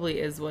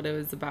probably is what it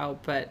was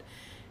about, but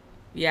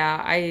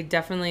yeah, I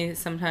definitely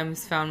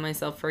sometimes found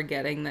myself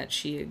forgetting that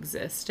she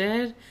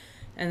existed,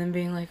 and then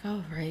being like,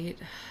 oh, right,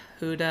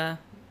 Huda.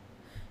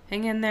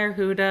 Hang in there,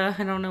 Huda.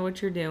 I don't know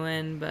what you're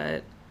doing,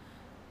 but...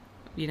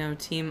 you know,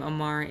 Team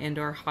Amar and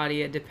or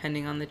Hadia,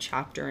 depending on the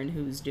chapter and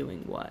who's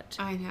doing what.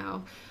 I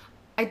know.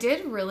 I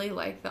did really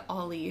like the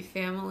Ali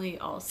family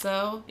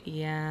also.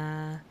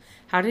 Yeah.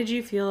 How did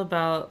you feel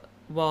about,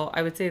 well,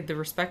 I would say the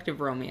respective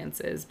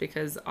romances,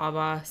 because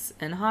Abbas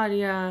and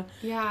Hadia.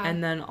 Yeah.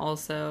 And then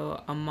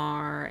also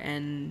Amar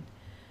and,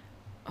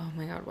 oh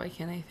my God, why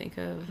can't I think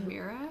of...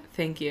 Amira?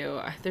 Thank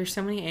you. There's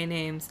so many A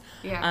names.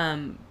 Yeah.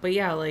 But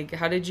yeah, like,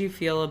 how did you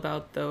feel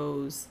about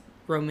those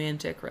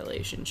romantic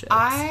relationships?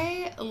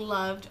 I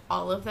loved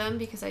all of them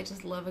because I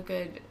just love a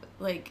good,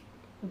 like,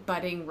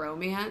 budding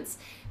romance.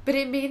 But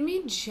it made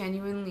me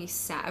genuinely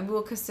sad.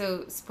 Well, because,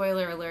 so,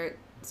 spoiler alert,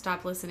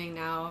 stop listening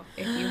now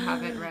if you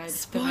haven't read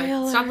the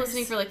book. Stop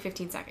listening for like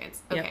 15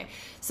 seconds. Okay. Yep.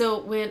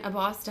 So when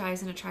Abbas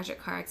dies in a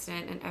tragic car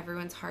accident and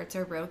everyone's hearts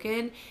are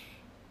broken,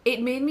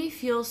 it made me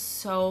feel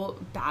so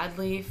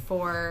badly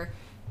for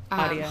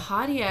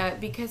Hadia,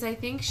 because I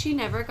think she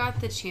never got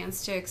the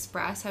chance to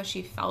express how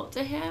she felt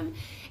to him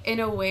in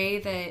a way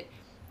that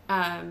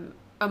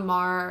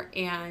Amar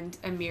and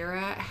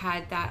Amira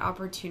had that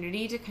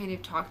opportunity to kind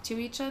of talk to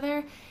each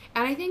other.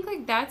 And I think,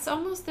 like, that's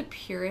almost the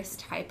purest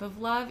type of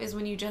love, is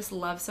when you just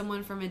love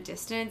someone from a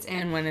distance.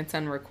 And when it's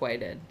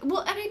unrequited.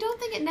 Well, and I don't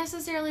think it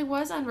necessarily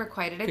was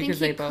unrequited. I think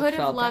he could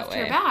have loved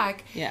her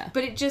back. Yeah.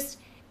 But it just,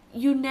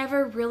 you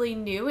never really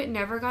knew. It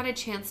never got a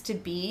chance to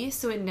be,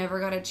 so it never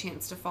got a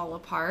chance to fall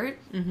apart.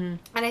 Mm-hmm.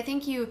 And I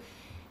think you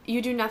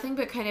do nothing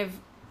but kind of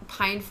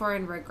pine for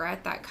and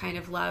regret that kind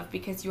of love,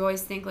 because you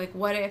always think, like,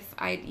 what if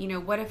I'd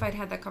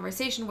had that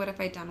conversation? What if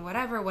I'd done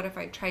whatever? What if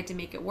I tried to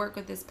make it work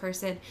with this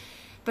person?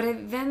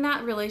 But then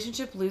that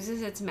relationship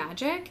loses its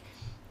magic,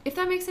 if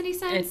that makes any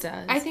sense. It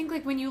does. I think,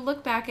 like, when you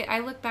look back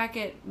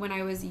at when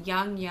I was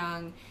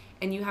young,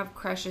 and you have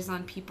crushes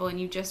on people, and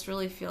you just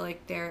really feel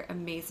like they're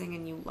amazing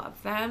and you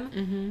love them,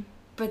 mm-hmm.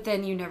 but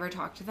then you never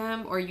talk to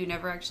them, or you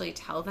never actually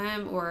tell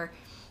them, or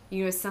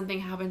something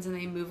happens and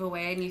they move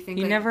away and you think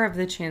you like, never have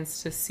the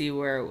chance to see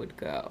where it would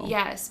go.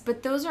 yes,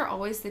 but those are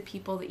always the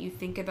people that you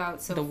think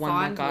about so the one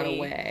fondly. That got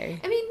away.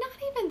 I mean, not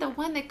even the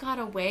one that got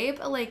away,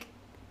 but like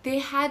they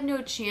had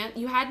no chance.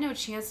 You had no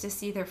chance to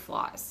see their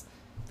flaws.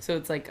 So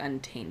it's like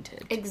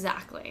untainted.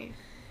 Exactly.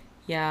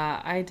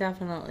 Yeah, I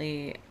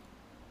definitely.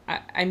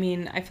 I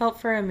mean, I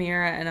felt for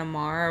Amira and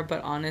Amar,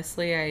 but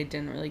honestly, I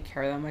didn't really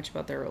care that much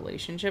about their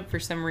relationship. For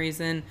some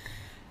reason,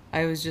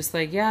 I was just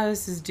like, yeah,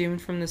 this is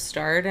doomed from the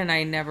start, and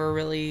I never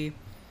really...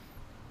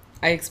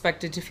 I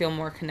expected to feel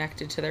more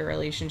connected to their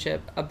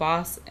relationship.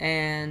 Abbas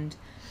and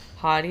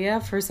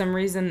Hadia, for some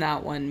reason,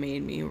 that one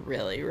made me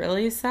really,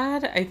 really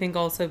sad. I think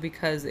also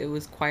because it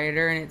was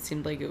quieter and it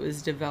seemed like it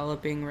was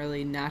developing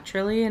really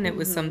naturally, and it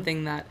was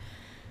something that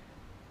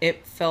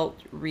it felt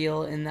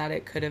real in that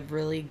it could have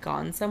really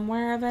gone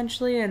somewhere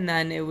eventually, and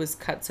then it was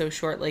cut so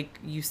short. Like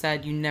you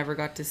said, you never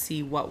got to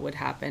see what would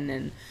happen,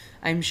 and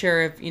I'm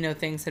sure if,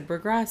 things had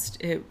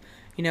progressed,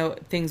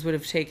 things would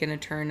have taken a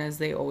turn as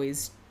they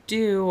always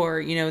do,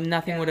 or,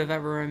 nothing would have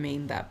ever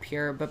remained that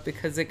pure, but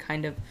because it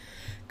kind of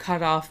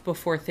cut off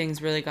before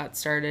things really got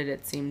started,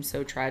 it seemed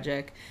so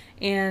tragic.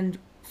 And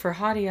for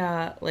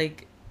Hadia,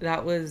 like,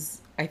 that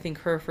was, I think,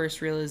 her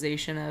first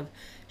realization of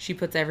she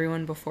puts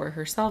everyone before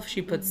herself.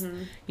 She puts,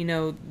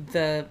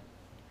 the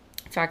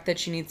fact that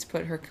she needs to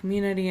put her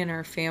community and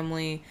her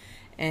family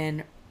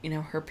and,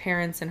 her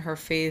parents and her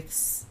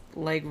faith's,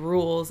 like,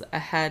 rules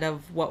ahead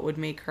of what would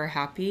make her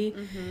happy.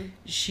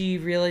 She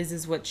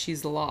realizes what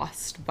she's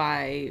lost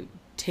by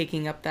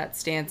taking up that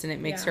stance, and it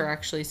makes her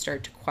actually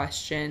start to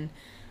question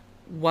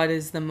what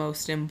is the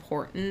most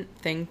important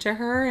thing to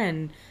her.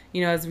 And,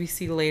 as we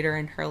see later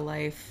in her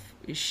life,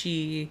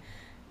 she...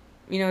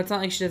 it's not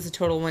like she does a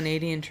total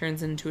 180 and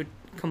turns into a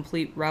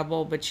complete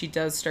rebel, but she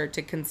does start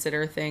to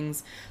consider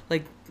things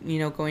like,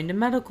 going to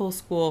medical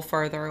school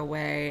farther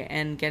away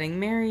and getting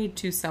married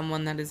to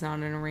someone that is not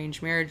an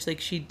arranged marriage. Like,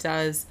 she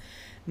does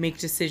make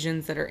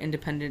decisions that are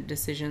independent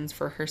decisions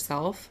for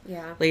herself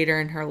later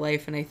in her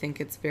life, and I think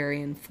it's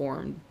very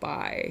informed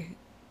by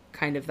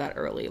kind of that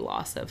early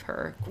loss of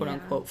her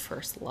quote-unquote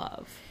first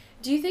love.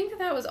 Do you think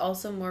that was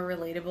also more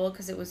relatable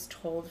because it was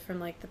told from,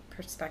 like, the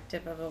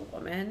perspective of a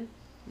woman?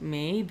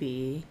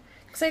 Maybe.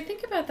 Because I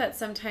think about that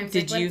sometimes.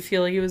 Did you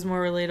feel like it was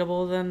more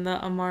relatable than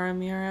the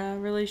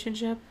Amar-Amira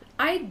relationship?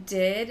 I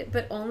did,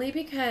 but only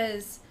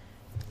because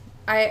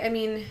I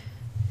mean,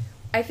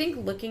 I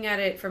think looking at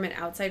it from an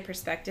outside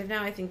perspective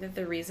now, I think that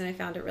the reason I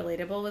found it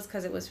relatable was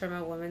because it was from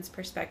a woman's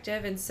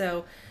perspective, and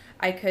so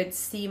I could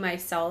see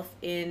myself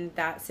in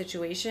that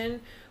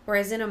situation.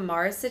 Whereas in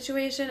Amar's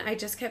situation, I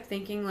just kept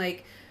thinking,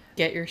 like...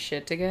 Get your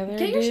shit together,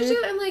 Get your shit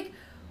together. I'm like,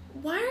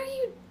 why are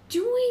you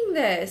doing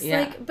this?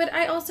 Yeah. Like, but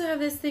I also have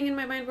this thing in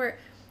my mind where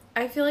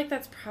I feel like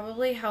that's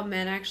probably how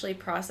men actually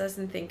process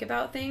and think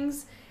about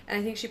things, and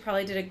I think she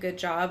probably did a good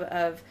job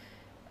of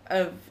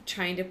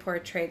trying to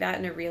portray that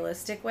in a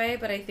realistic way.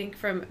 But I think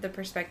from the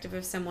perspective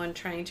of someone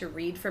trying to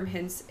read from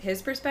his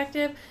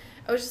perspective,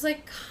 I was just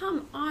like,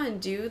 come on,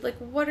 dude, like,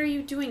 what are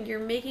you doing? You're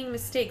making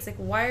mistakes. Like,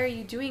 why are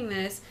you doing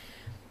this?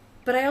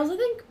 But I also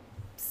think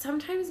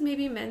sometimes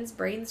maybe men's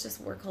brains just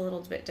work a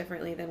little bit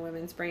differently than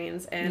women's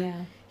brains,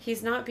 and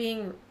he's not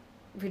being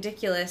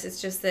ridiculous.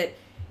 It's just that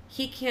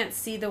he can't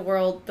see the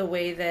world the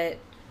way that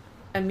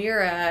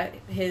Amira,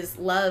 his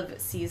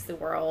love, sees the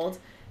world,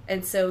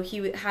 and so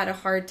he had a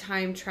hard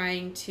time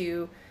trying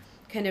to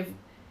kind of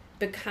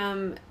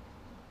become,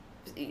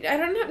 I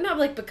don't know, not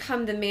like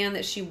become the man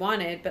that she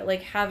wanted, but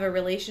like have a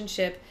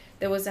relationship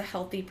that was a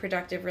healthy,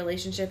 productive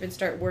relationship and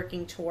start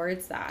working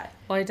towards that.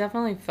 Well, I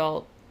definitely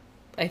felt,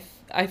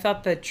 I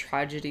thought the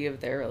tragedy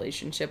of their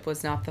relationship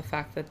was not the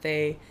fact that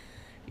they,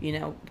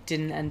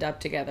 didn't end up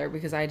together,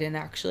 because I didn't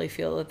actually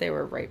feel that they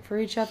were right for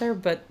each other,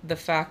 but the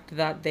fact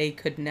that they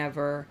could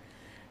never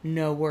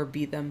know or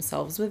be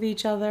themselves with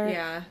each other.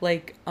 Yeah.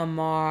 Like,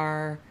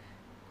 Amar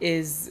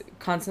is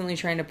constantly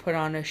trying to put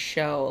on a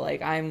show,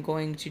 like, I'm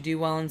going to do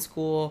well in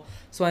school,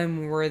 so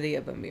I'm worthy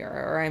of Amira,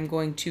 or I'm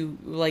going to,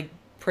 like,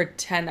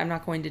 pretend, I'm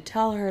not going to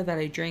tell her that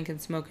I drink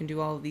and smoke and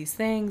do all of these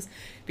things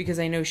because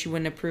I know she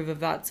wouldn't approve of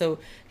that. So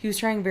he was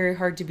trying very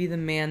hard to be the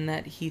man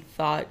that he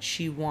thought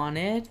she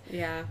wanted.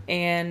 Yeah.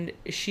 And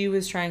she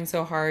was trying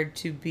so hard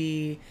to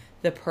be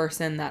the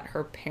person that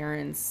her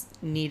parents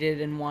needed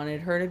and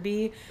wanted her to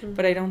be. Mm-hmm.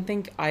 But I don't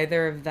think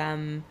either of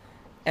them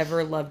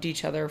ever loved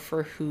each other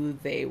for who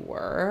they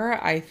were.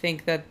 I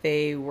think that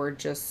they were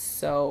just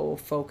so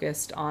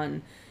focused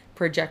on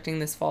projecting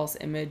this false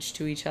image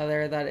to each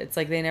other that it's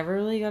like they never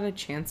really got a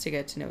chance to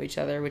get to know each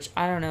other, which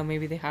I don't know,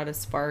 maybe they had a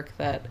spark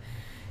that,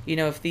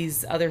 if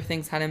these other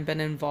things hadn't been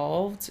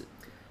involved,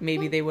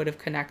 maybe they would have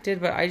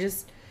connected. But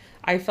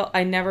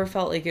I never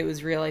felt like it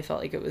was real. I felt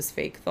like it was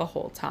fake the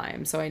whole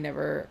time. So I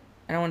don't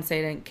want to say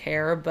I didn't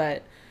care,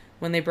 but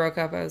when they broke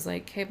up, I was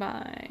like, okay,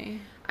 bye.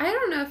 I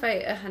don't know if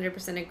I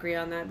 100% agree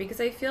on that,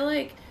 because I feel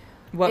like...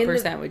 What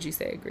percent would you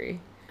say agree?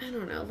 I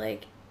don't know,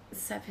 like,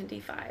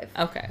 75.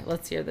 Okay,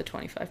 let's hear the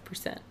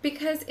 25%.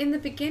 Because in the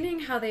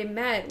beginning, how they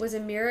met was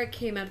Amira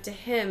came up to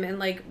him and,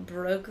 like,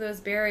 broke those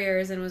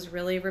barriers and was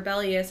really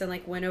rebellious and,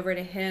 like, went over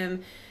to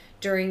him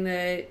during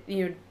the,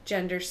 you know,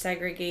 gender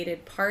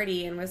segregated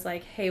party and was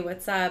like, hey,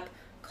 what's up?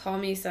 Call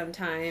me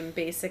sometime,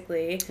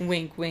 basically.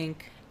 Wink,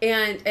 wink.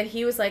 And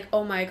he was like,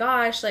 oh my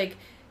gosh, like,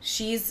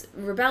 she's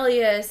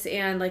rebellious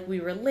and, like, we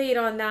relate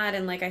on that.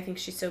 And, like, I think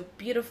she's so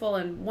beautiful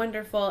and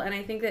wonderful. And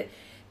I think that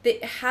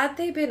had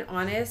they been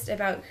honest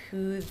about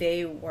who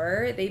they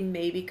were, they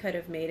maybe could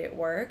have made it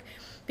work.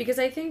 Because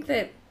I think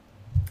that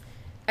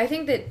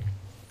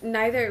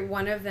neither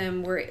one of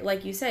them were,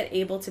 like you said,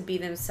 able to be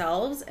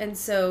themselves. And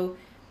so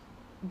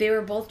they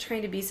were both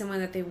trying to be someone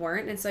that they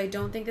weren't. And so I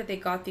don't think that they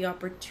got the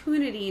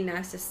opportunity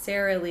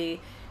necessarily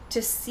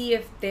to see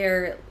if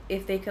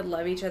they could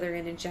love each other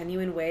in a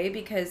genuine way,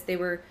 because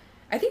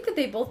I think that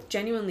they both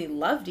genuinely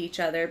loved each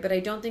other, but I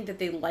don't think that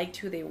they liked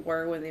who they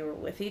were when they were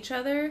with each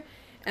other.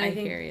 And I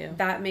think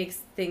that makes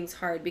things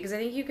hard, because I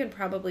think you can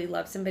probably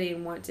love somebody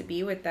and want to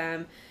be with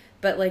them,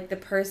 but, like, the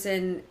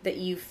person that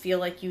you feel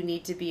like you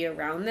need to be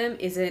around them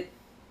isn't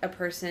a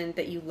person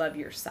that you love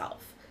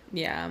yourself.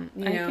 Yeah,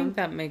 I think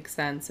that makes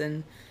sense.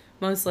 And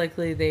most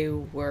likely they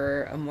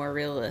were a more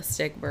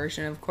realistic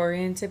version of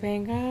Corey and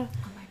Topanga.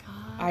 Oh my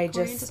God,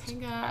 Corey and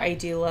Topanga. I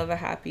do love a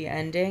happy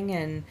ending,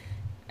 and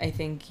I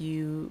think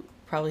you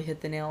probably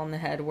hit the nail on the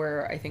head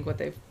where I think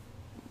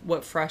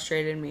what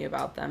frustrated me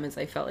about them is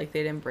I felt like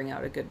they didn't bring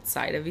out a good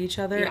side of each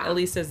other, at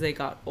least as they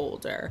got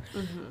older.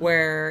 Mm-hmm.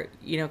 Where,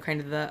 you know, kind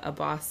of the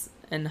Abbas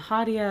and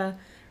Hadia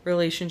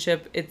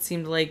relationship, it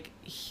seemed like,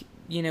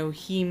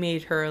 he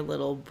made her a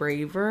little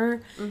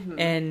braver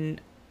and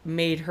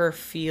made her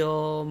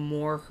feel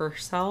more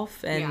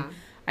herself. And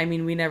I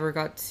mean, we never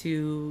got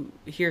to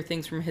hear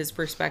things from his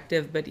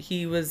perspective, but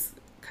he was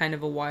kind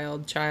of a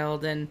wild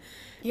child and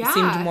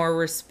seemed more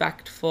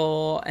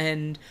respectful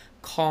and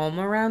calm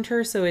around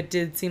her. So it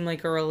did seem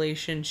like a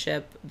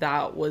relationship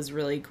that was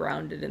really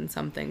grounded in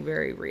something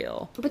very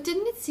real. But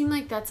didn't it seem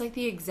like that's, like,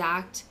 the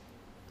exact,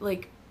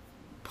 like,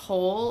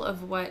 pole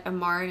of what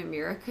Amar and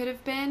Amira could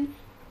have been?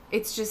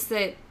 It's just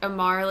that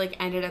Amar, like,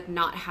 ended up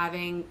not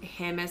having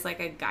him as, like,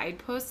 a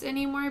guidepost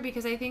anymore,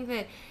 because I think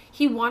that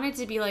he wanted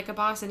to be like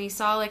Abbas, and he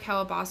saw, like, how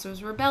Abbas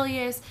was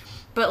rebellious,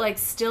 but, like,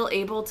 still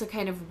able to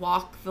kind of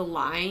walk the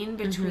line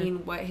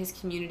between what his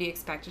community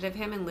expected of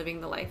him and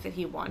living the life that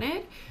he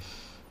wanted.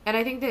 And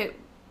I think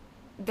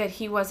that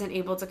he wasn't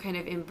able to kind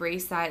of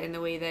embrace that in the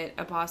way that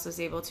Abbas was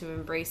able to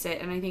embrace it.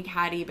 And I think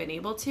had he been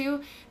able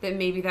to, that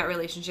maybe that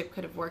relationship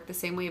could have worked the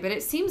same way. But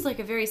it seems like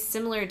a very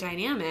similar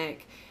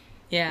dynamic.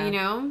 Yeah. You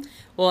know?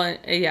 Well,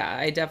 yeah,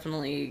 I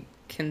definitely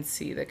can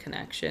see the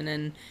connection.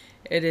 And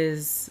it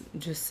is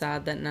just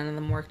sad that none of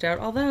them worked out.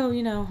 Although,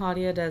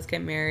 Hadia does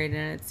get married,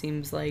 and it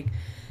seems like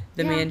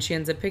the man she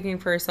ends up picking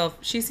for herself,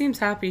 she seems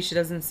happy. She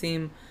doesn't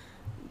seem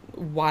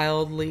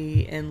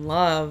wildly in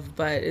love,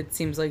 but it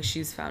seems like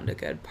she's found a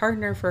good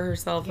partner for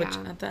herself, which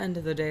at the end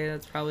of the day,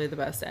 that's probably the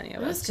best any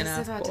of us can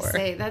ask for. I was just about to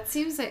say, that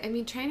seems like, I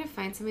mean, trying to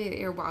find somebody that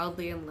you're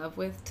wildly in love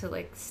with to,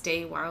 like,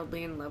 stay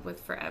wildly in love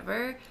with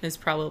forever is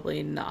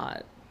probably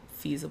not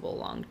feasible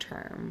long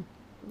term.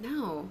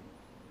 No.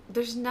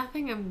 There's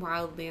nothing I'm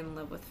wildly in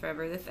love with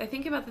forever. I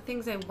think about the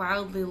things I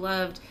wildly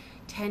loved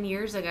 10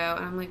 years ago,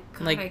 and I'm like,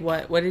 God, like,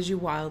 what did you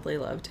wildly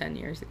love 10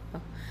 years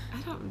ago?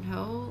 I don't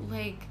know,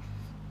 like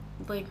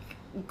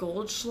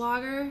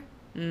Goldschlager.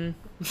 You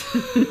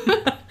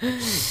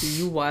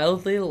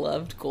wildly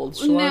loved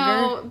Goldschlager?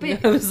 No,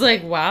 but I was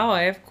like, wow,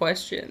 I have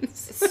questions.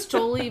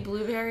 Stoli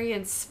Blueberry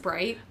and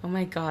Sprite. Oh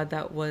my God,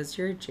 that was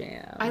your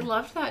jam. I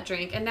loved that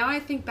drink, and now I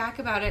think back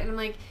about it, and I'm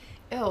like,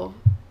 ew,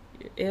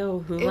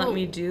 who let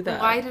me do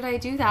that? Why did I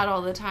do that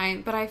all the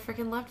time? But I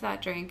freaking loved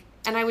that drink.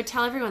 And I would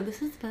tell everyone,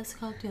 this is the best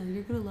cocktail.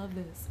 You're going to love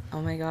this.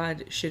 Oh my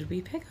God. Should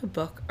we pick a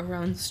book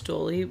around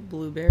Stoli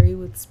Blueberry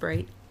with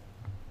Sprite?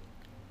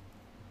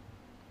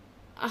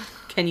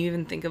 Can you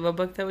even think of a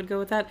book that would go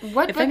with that?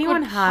 If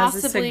anyone has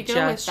a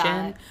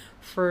suggestion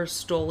for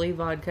Stoli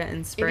vodka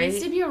and Sprite. It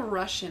needs to be a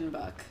Russian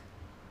book.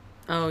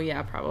 Oh,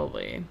 yeah,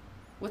 probably.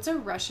 What's a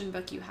Russian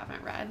book you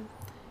haven't read?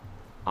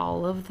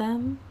 All of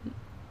them?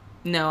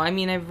 No, I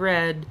mean, I've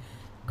read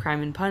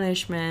Crime and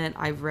Punishment.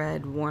 I've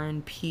read War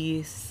and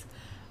Peace.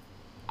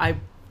 I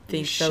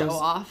think Show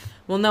off.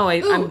 Well, no,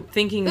 I'm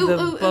thinking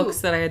the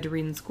books that I had to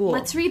read in school.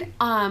 Let's read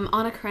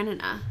Anna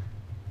Karenina.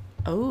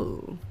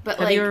 Oh. But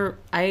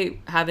I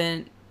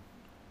haven't.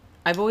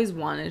 I've always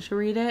wanted to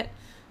read it,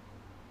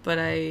 but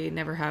I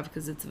never have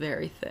because it's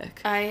very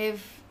thick. I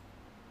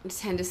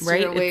tend to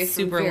steer away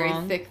from very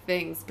long. Thick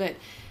things, but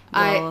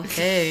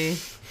hey.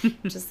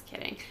 Just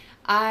kidding.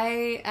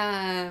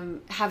 I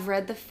have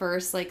read the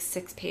first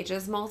 6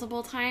 pages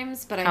multiple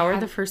times, but How are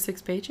the first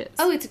 6 pages?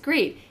 Oh, it's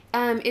great.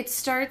 It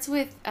starts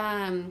with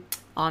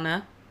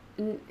Anna.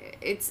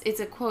 It's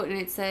a quote, and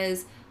it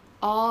says,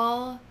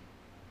 "All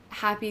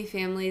happy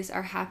families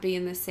are happy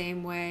in the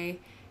same way,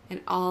 and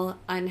all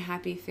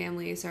unhappy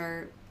families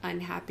are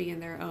unhappy in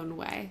their own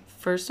way.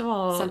 First of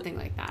all, Something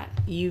like that.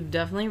 you've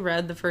definitely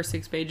read the first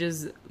 6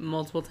 pages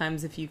multiple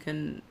times if you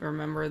can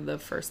remember the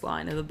first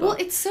line of the book. Well,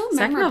 it's so memorable.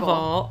 Second of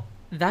all,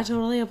 that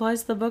totally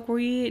applies to the book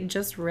we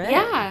just read.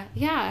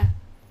 Yeah.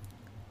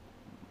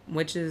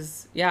 Which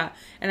is, yeah.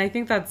 And I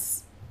think that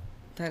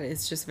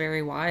is just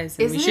very wise.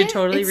 And Isn't we should it?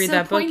 totally It's read so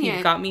that book. poignant.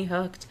 You've got me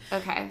hooked.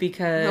 Okay.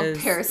 Because Milk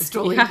pear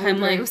Stoli yeah, blueberry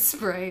I'm like, with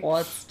Sprite.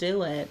 let's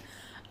do it.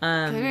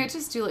 Can I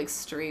just do like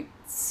straight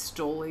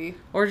Stoli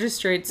Or just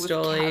straight with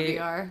Stoli.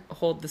 caviar?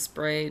 Hold the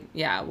Sprite.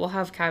 Yeah, we'll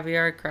have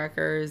caviar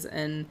crackers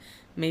and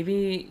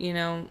maybe,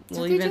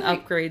 we'll they even do, like,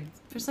 upgrade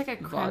There's like a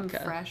creme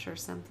vodka. fraiche or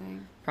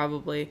something.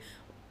 Probably.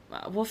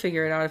 We'll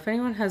figure it out. If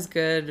anyone has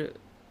good,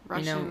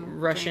 Russian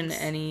drinks.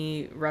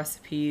 any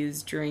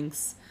recipes,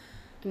 drinks,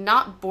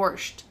 Not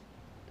borscht.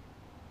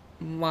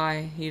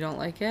 why? You don't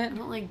like it? I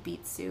don't like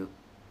beet soup.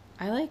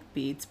 I like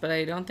beets, but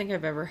I don't think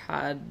I've ever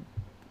had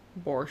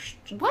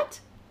borscht. What?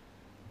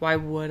 Why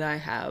would I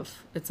have?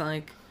 It's not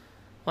like,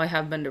 well, I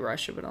have been to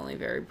Russia, but only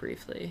very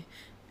briefly.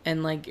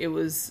 And, like, it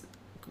was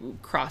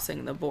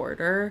crossing the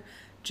border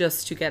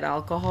just to get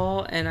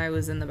alcohol, and I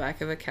was in the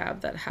back of a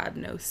cab that had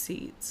no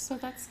seats. So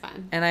that's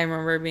fun. And I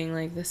remember being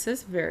like, this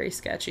is very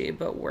sketchy,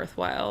 but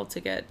worthwhile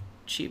to get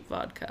cheap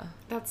vodka.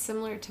 That's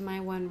similar to my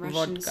one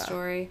Russian Vodka.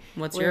 story.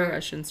 What's your where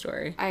Russian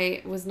story?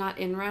 I was not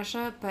in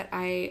Russia, but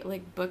I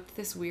like booked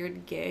this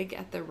weird gig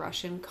at the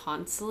Russian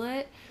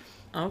consulate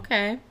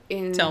Okay.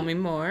 in Tell me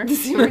more.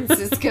 San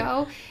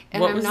Francisco.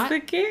 And What I'm was not the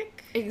gig?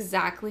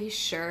 exactly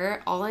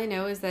sure. All I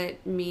know is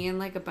that me and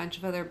like a bunch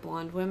of other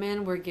blonde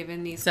women were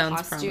given these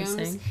Sounds costumes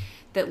promising.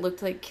 that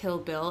looked like Kill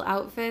Bill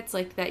outfits,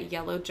 like that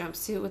yellow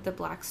jumpsuit with the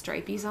black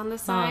stripies on the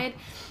side.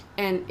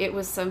 And it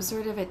was some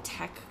sort of a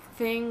tech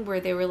thing where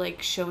they were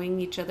like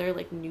showing each other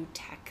like new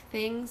tech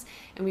things,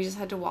 and we just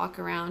had to walk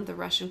around the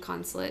Russian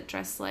consulate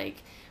dressed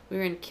like we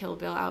were in Kill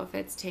Bill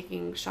outfits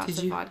taking shots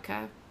of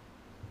vodka.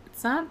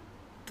 It's not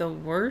the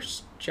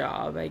worst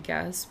job, I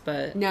guess,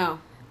 but No,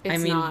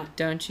 it's not.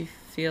 don't you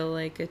feel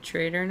like a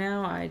traitor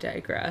now? I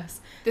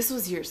digress. This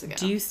was years ago.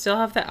 Do you still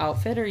have the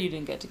outfit, or you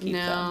didn't get to keep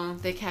them? No,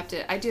 they kept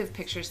it. I do have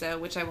pictures though,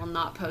 which I will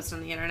not post on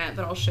the internet,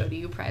 but I'll show to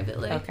you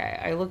privately. Okay,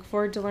 I look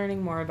forward to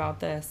learning more about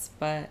this,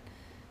 but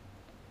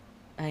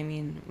I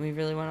mean, we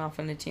really went off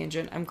on a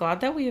tangent. I'm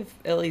glad that we've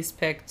at least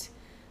picked,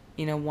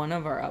 one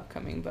of our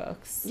upcoming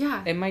books.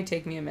 Yeah. It might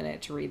take me a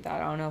minute to read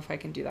that. I don't know if I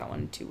can do that one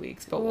in 2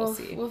 weeks, but we'll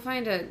see. We'll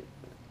find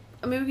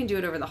maybe we can do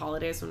it over the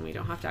holidays when we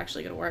don't have to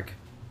actually go to work.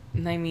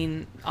 I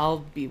mean, I'll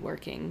be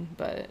working,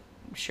 but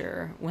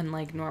sure, when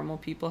like normal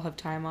people have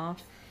time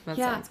off, that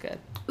sounds good.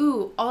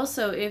 Ooh,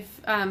 also,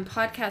 if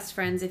podcast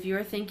friends, if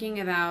you're thinking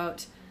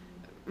about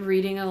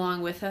reading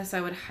along with us, I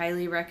would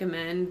highly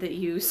recommend that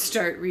you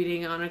start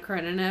reading Anna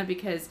Karenina,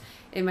 because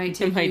it might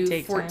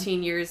take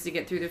 14 years to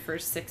get through the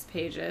first 6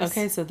 pages.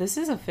 Okay, so this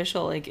is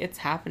official. Like, it's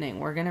happening.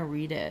 We're going to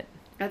read it.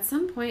 At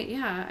some point,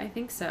 yeah, I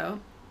think so.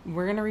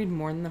 We're going to read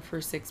more than the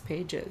first 6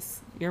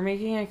 pages. You're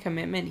making a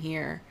commitment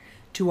here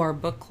to our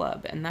book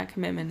club, and that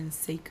commitment is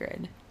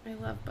sacred. I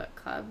love book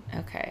club.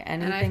 Okay,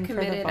 and anything I've for the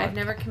committed. vodka. I've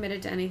never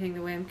committed to anything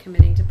the way I'm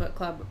committing to book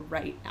club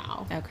right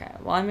now. Okay,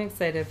 well, I'm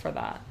excited for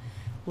that.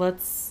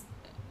 Let's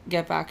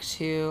get back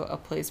to A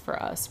Place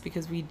for Us,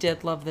 because we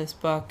did love this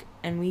book,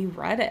 and we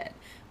read it.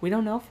 We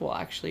don't know if we'll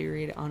actually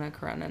read Anna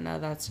Karenina.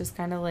 That's just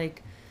kind of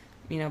like,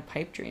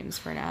 pipe dreams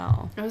for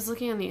now. I was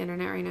looking on the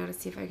internet right now to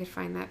see if I could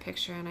find that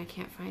picture, and I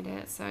can't find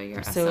it. So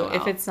you're So SOL.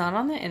 if it's not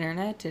on the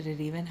internet, did it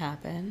even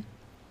happen?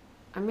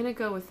 I'm gonna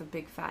go with a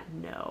big fat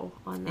no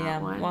on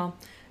that one. Well,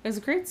 it was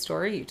a great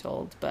story you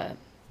told, but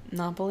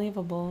not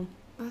believable.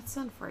 That's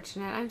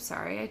unfortunate. I'm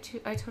sorry.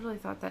 I totally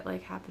thought that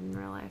like happened in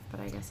real life, but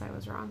I guess I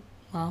was wrong.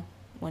 Well,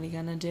 what are you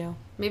gonna do?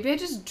 Maybe I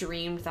just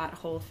dreamed that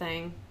whole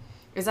thing.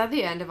 Is that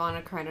the end of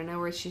Anna Karenina,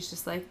 where she's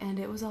just like, and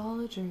it was all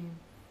a dream?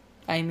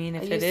 I mean,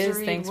 if I it used to is,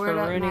 read thanks for Word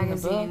Up ruining the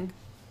book. magazine,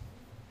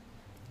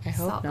 I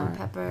hope Salt not. and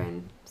pepper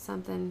and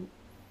something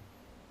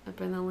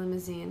up in the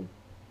limousine.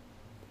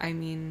 I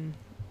mean,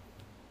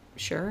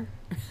 sure.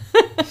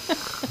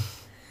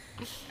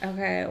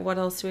 Okay, what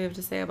else do we have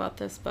to say about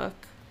this book?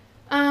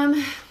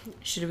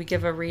 Should we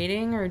give a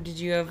rating, or did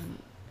you have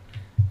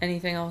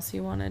anything else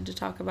you wanted to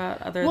talk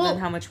about other than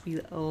how much we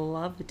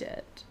loved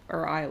it,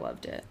 or I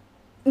loved it?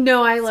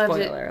 No, I loved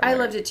it. Spoiler I alert.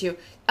 loved it too.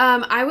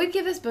 I would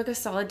give this book a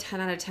solid 10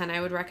 out of 10. I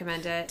would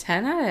recommend it.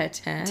 10 out of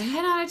 10?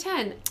 10 out of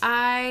 10.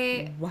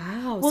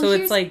 Wow. Well, so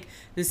here's- it's like,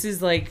 this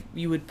is like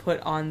you would put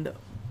on the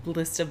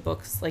list of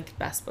books, like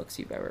best books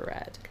you've ever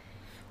read.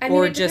 I mean,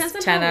 Or it depends just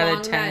on 10 how out of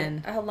long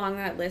 10. how long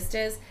that list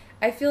is.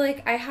 I feel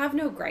like I have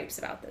no gripes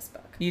about this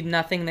book.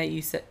 Nothing that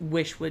you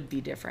wish would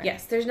be different.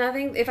 Yes, there's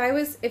nothing. If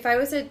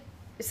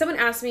someone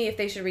asked me if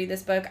they should read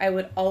this book, I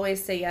would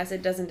always say yes.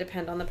 It doesn't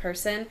depend on the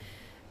person.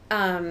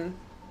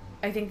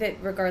 I think that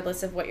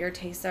regardless of what your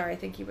tastes are, I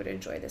think you would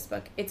enjoy this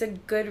book. It's a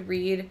good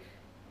read.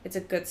 It's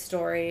a good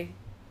story.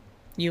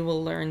 You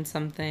will learn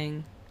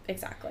something.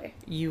 Exactly.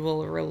 You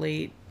will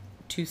relate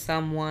to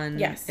someone.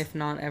 Yes. If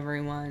not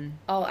everyone.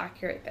 All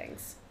accurate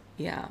things.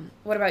 Yeah.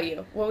 What about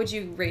you? What would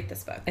you rate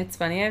this book? It's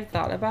funny, I've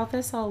thought about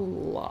this a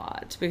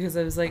lot because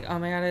I was like, oh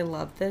my god, I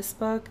love this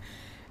book.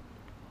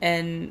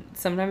 And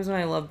sometimes when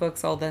I love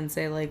books, I'll then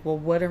say, like, well,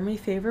 what are my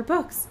favorite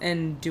books?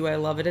 And do I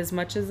love it as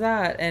much as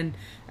that? And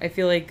I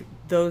feel like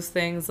those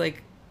things,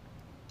 like,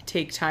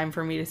 take time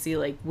for me to see,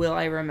 like, will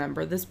I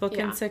remember this book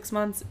in 6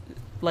 months?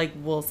 Like,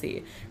 we'll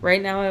see.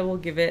 Right now, I will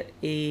give it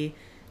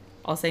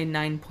I'll say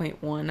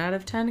 9.1 out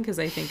of 10 because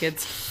I think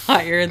it's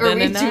higher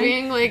than a 9. Are we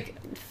doing,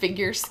 like,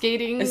 figure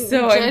skating?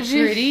 So I'm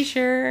pretty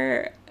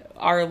sure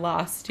our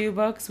last 2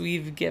 books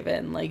we've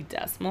given, like,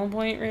 decimal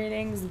point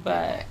ratings,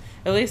 but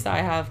at least I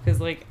have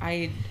because, like,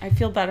 I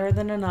feel better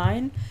than a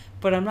 9,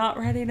 but I'm not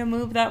ready to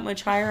move that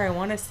much higher. I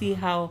want to see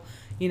how,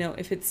 you know,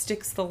 if it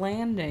sticks the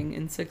landing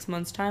in 6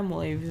 months' time, will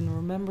I even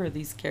remember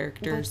these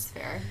characters?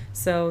 That's fair.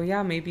 So,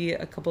 yeah, maybe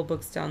a couple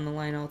books down the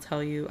line I'll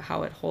tell you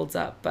how it holds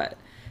up, but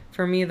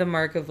for me, the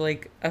mark of,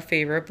 like, a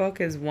favorite book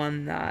is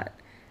one that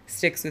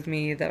sticks with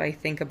me that I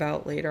think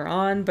about later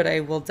on, but I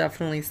will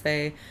definitely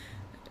say,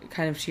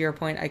 kind of to your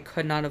point, I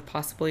could not have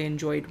possibly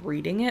enjoyed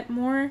reading it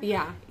more.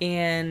 Yeah.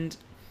 And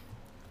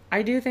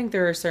I do think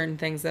there are certain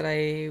things that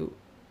I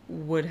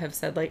would have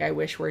said, like, I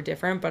wish were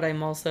different, but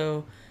I'm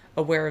also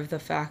aware of the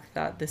fact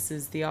that this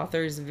is the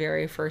author's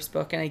very first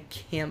book, and I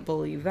can't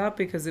believe that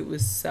because it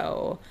was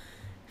so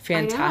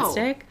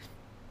fantastic.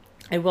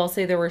 I will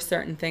say there were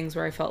certain things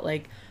where I felt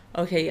like,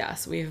 okay,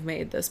 yes, we've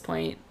made this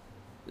point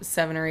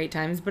 7 or 8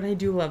 times, but I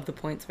do love the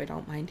point, so I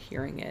don't mind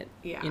hearing it,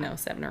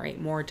 7 or 8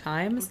 more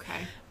times.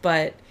 Okay.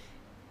 But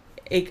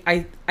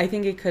I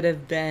think it could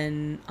have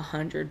been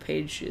 100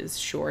 pages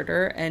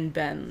shorter and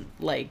been,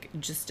 like,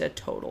 just a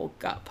total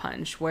gut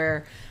punch,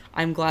 where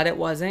I'm glad it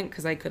wasn't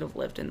because I could have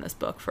lived in this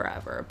book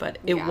forever. But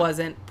it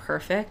wasn't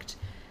perfect,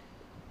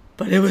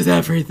 but it was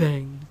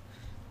everything.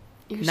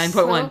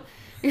 9.1.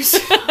 You're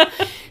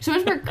so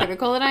much more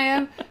critical than I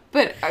am,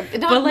 but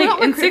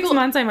like in 6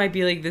 months I might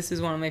be like, this is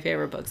one of my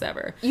favorite books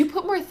ever. You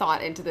put more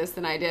thought into this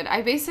than I did.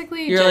 I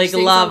basically you're like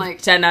love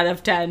 10 out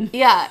of 10.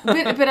 Yeah,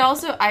 but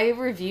also I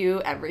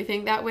review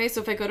everything that way.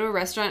 So if I go to a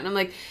restaurant and I'm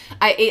like,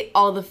 I ate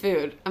all the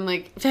food, I'm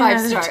like 5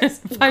 stars.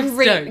 5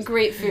 stars.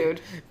 Great food.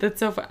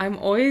 That's so fun. I'm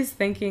always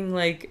thinking,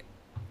 like,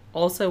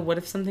 also, what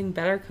if something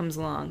better comes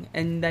along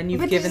and then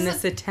you've given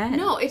this a 10?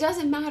 No, it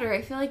doesn't matter.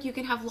 I feel like you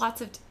can have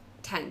lots of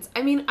 10s.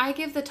 I mean, I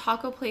give the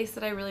taco place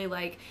that I really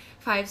like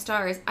 5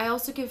 stars. I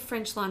also give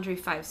French Laundry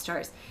 5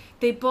 stars.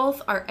 They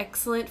both are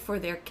excellent for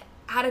their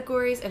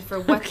categories and for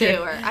what they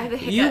are. I have the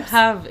hiccups. You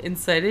have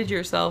incited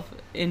yourself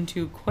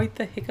into quite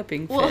the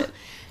hiccuping fit.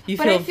 You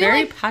feel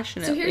very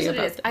passionately about this. So here's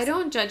what it is. I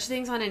don't judge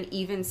things on an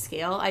even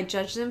scale. I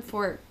judge them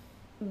for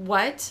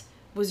what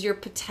was your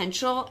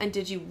potential and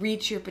did you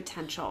reach your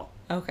potential.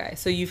 Okay,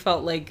 so you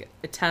felt like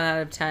a 10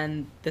 out of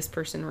 10, this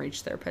person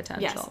reached their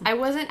potential. Yes, I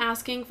wasn't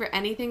asking for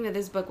anything that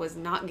this book was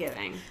not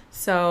giving.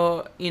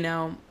 So, you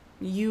know,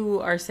 you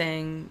are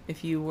saying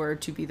if you were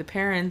to be the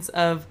parents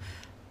of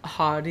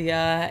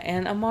Hadia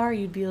and Amar,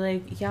 you'd be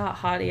like, yeah,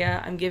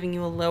 Hadia, I'm giving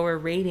you a lower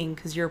rating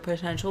because your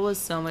potential was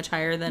so much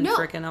higher than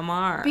frickin'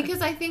 Amar.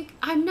 Because I think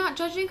I'm not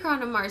judging her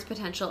on Amar's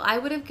potential. I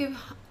would have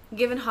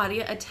given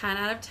Hadia a 10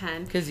 out of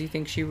 10. Because you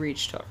think she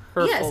reached her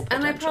full potential.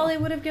 And I probably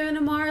would have given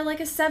Amar like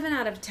a 7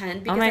 out of 10.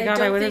 Because oh my god,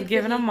 I would have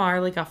given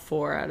Amar like a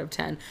 4 out of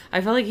 10.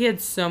 I felt like he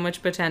had so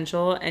much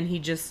potential and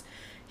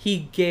he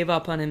gave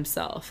up on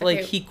himself. Okay.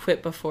 Like, he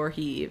quit before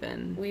he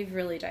even... We've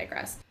really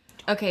digressed.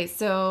 Okay,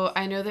 so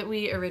I know that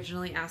we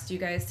originally asked you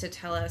guys to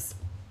tell us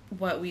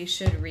what we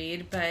should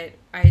read, but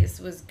I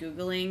just was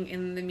Googling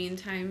in the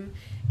meantime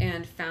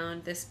and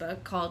found this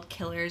book called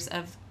Killers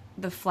of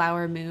the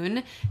Flower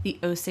Moon, The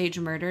Osage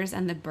Murders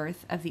and the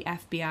Birth of the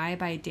FBI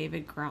by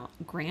David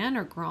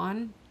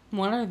Grann.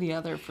 One or the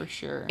other for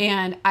sure.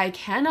 And I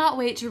cannot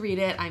wait to read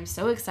it. I'm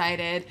so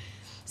excited.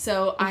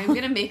 So I'm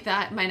going to make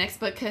that my next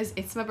book because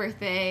it's my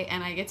birthday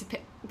and I get to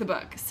pick the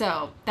book.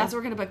 So that's what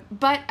we're going to book.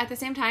 But at the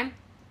same time,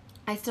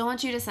 I still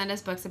want you to send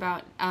us books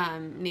about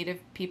Native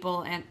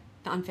people and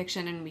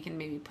nonfiction, and we can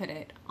maybe put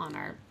it on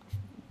our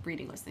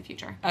reading list in the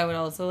future. I would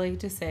also like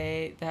to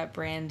say that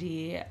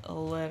Brandy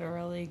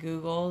literally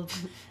Googled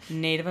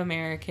Native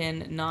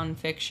American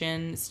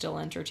nonfiction still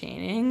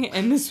entertaining,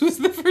 and this was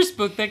the first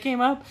book that came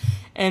up,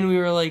 and we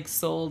were like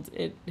sold.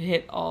 It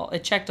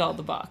checked all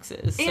the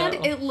boxes.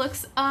 And it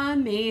looks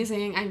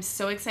amazing. I'm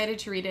so excited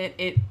to read it.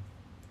 It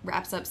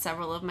wraps up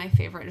several of my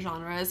favorite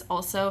genres.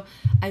 Also,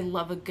 I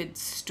love a good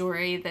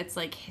story that's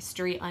like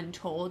history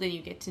untold and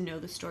you get to know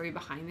the story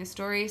behind the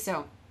story.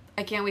 So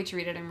I can't wait to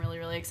read it. I'm really,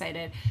 really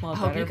excited. Well, I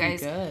hope you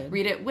guys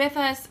read it with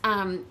us.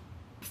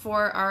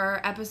 For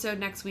our episode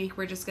next week,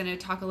 we're just going to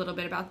talk a little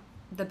bit about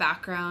the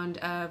background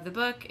of the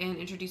book and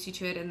introduce you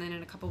to it. And then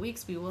in a couple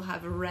weeks, we will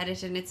have read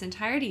it in its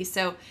entirety.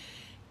 So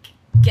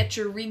get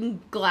your reading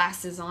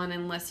glasses on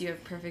unless you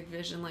have perfect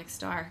vision like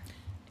Star.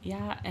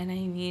 Yeah, and I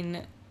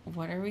mean...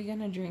 what are we going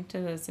to drink to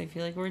this? I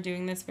feel like we're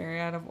doing this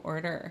very out of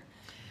order.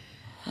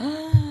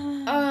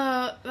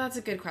 That's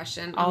a good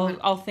question.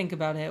 I'll think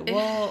about it.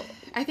 Well,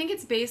 I think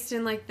it's based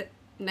in like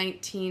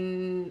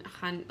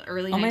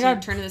early Oh my 19th,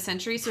 God. turn of the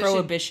century. So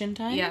Prohibition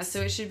times? Yeah,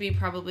 so it should be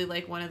probably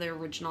like one of the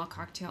original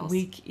cocktails.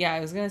 I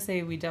was going to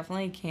say we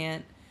definitely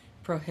can't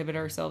prohibit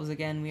ourselves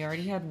again. We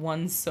already had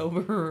one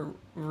sober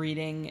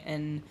reading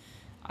and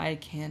I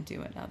can't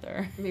do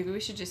another. Maybe we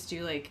should just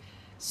do like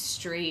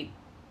straight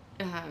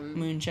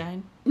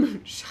Moonshine.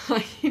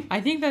 moonshine. I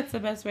think that's the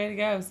best way to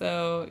go.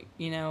 So,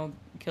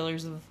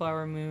 Killers of the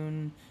Flower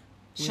Moon.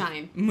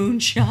 Shine.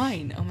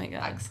 Moonshine. Oh my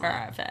God.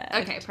 Excellent. Perfect.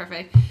 Okay,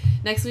 perfect.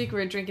 Next week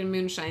we're drinking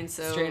moonshine,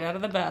 so Straight out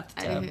of the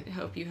bathtub. I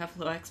hope you have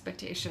low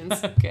expectations.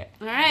 Okay.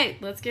 All right,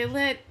 let's get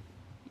lit.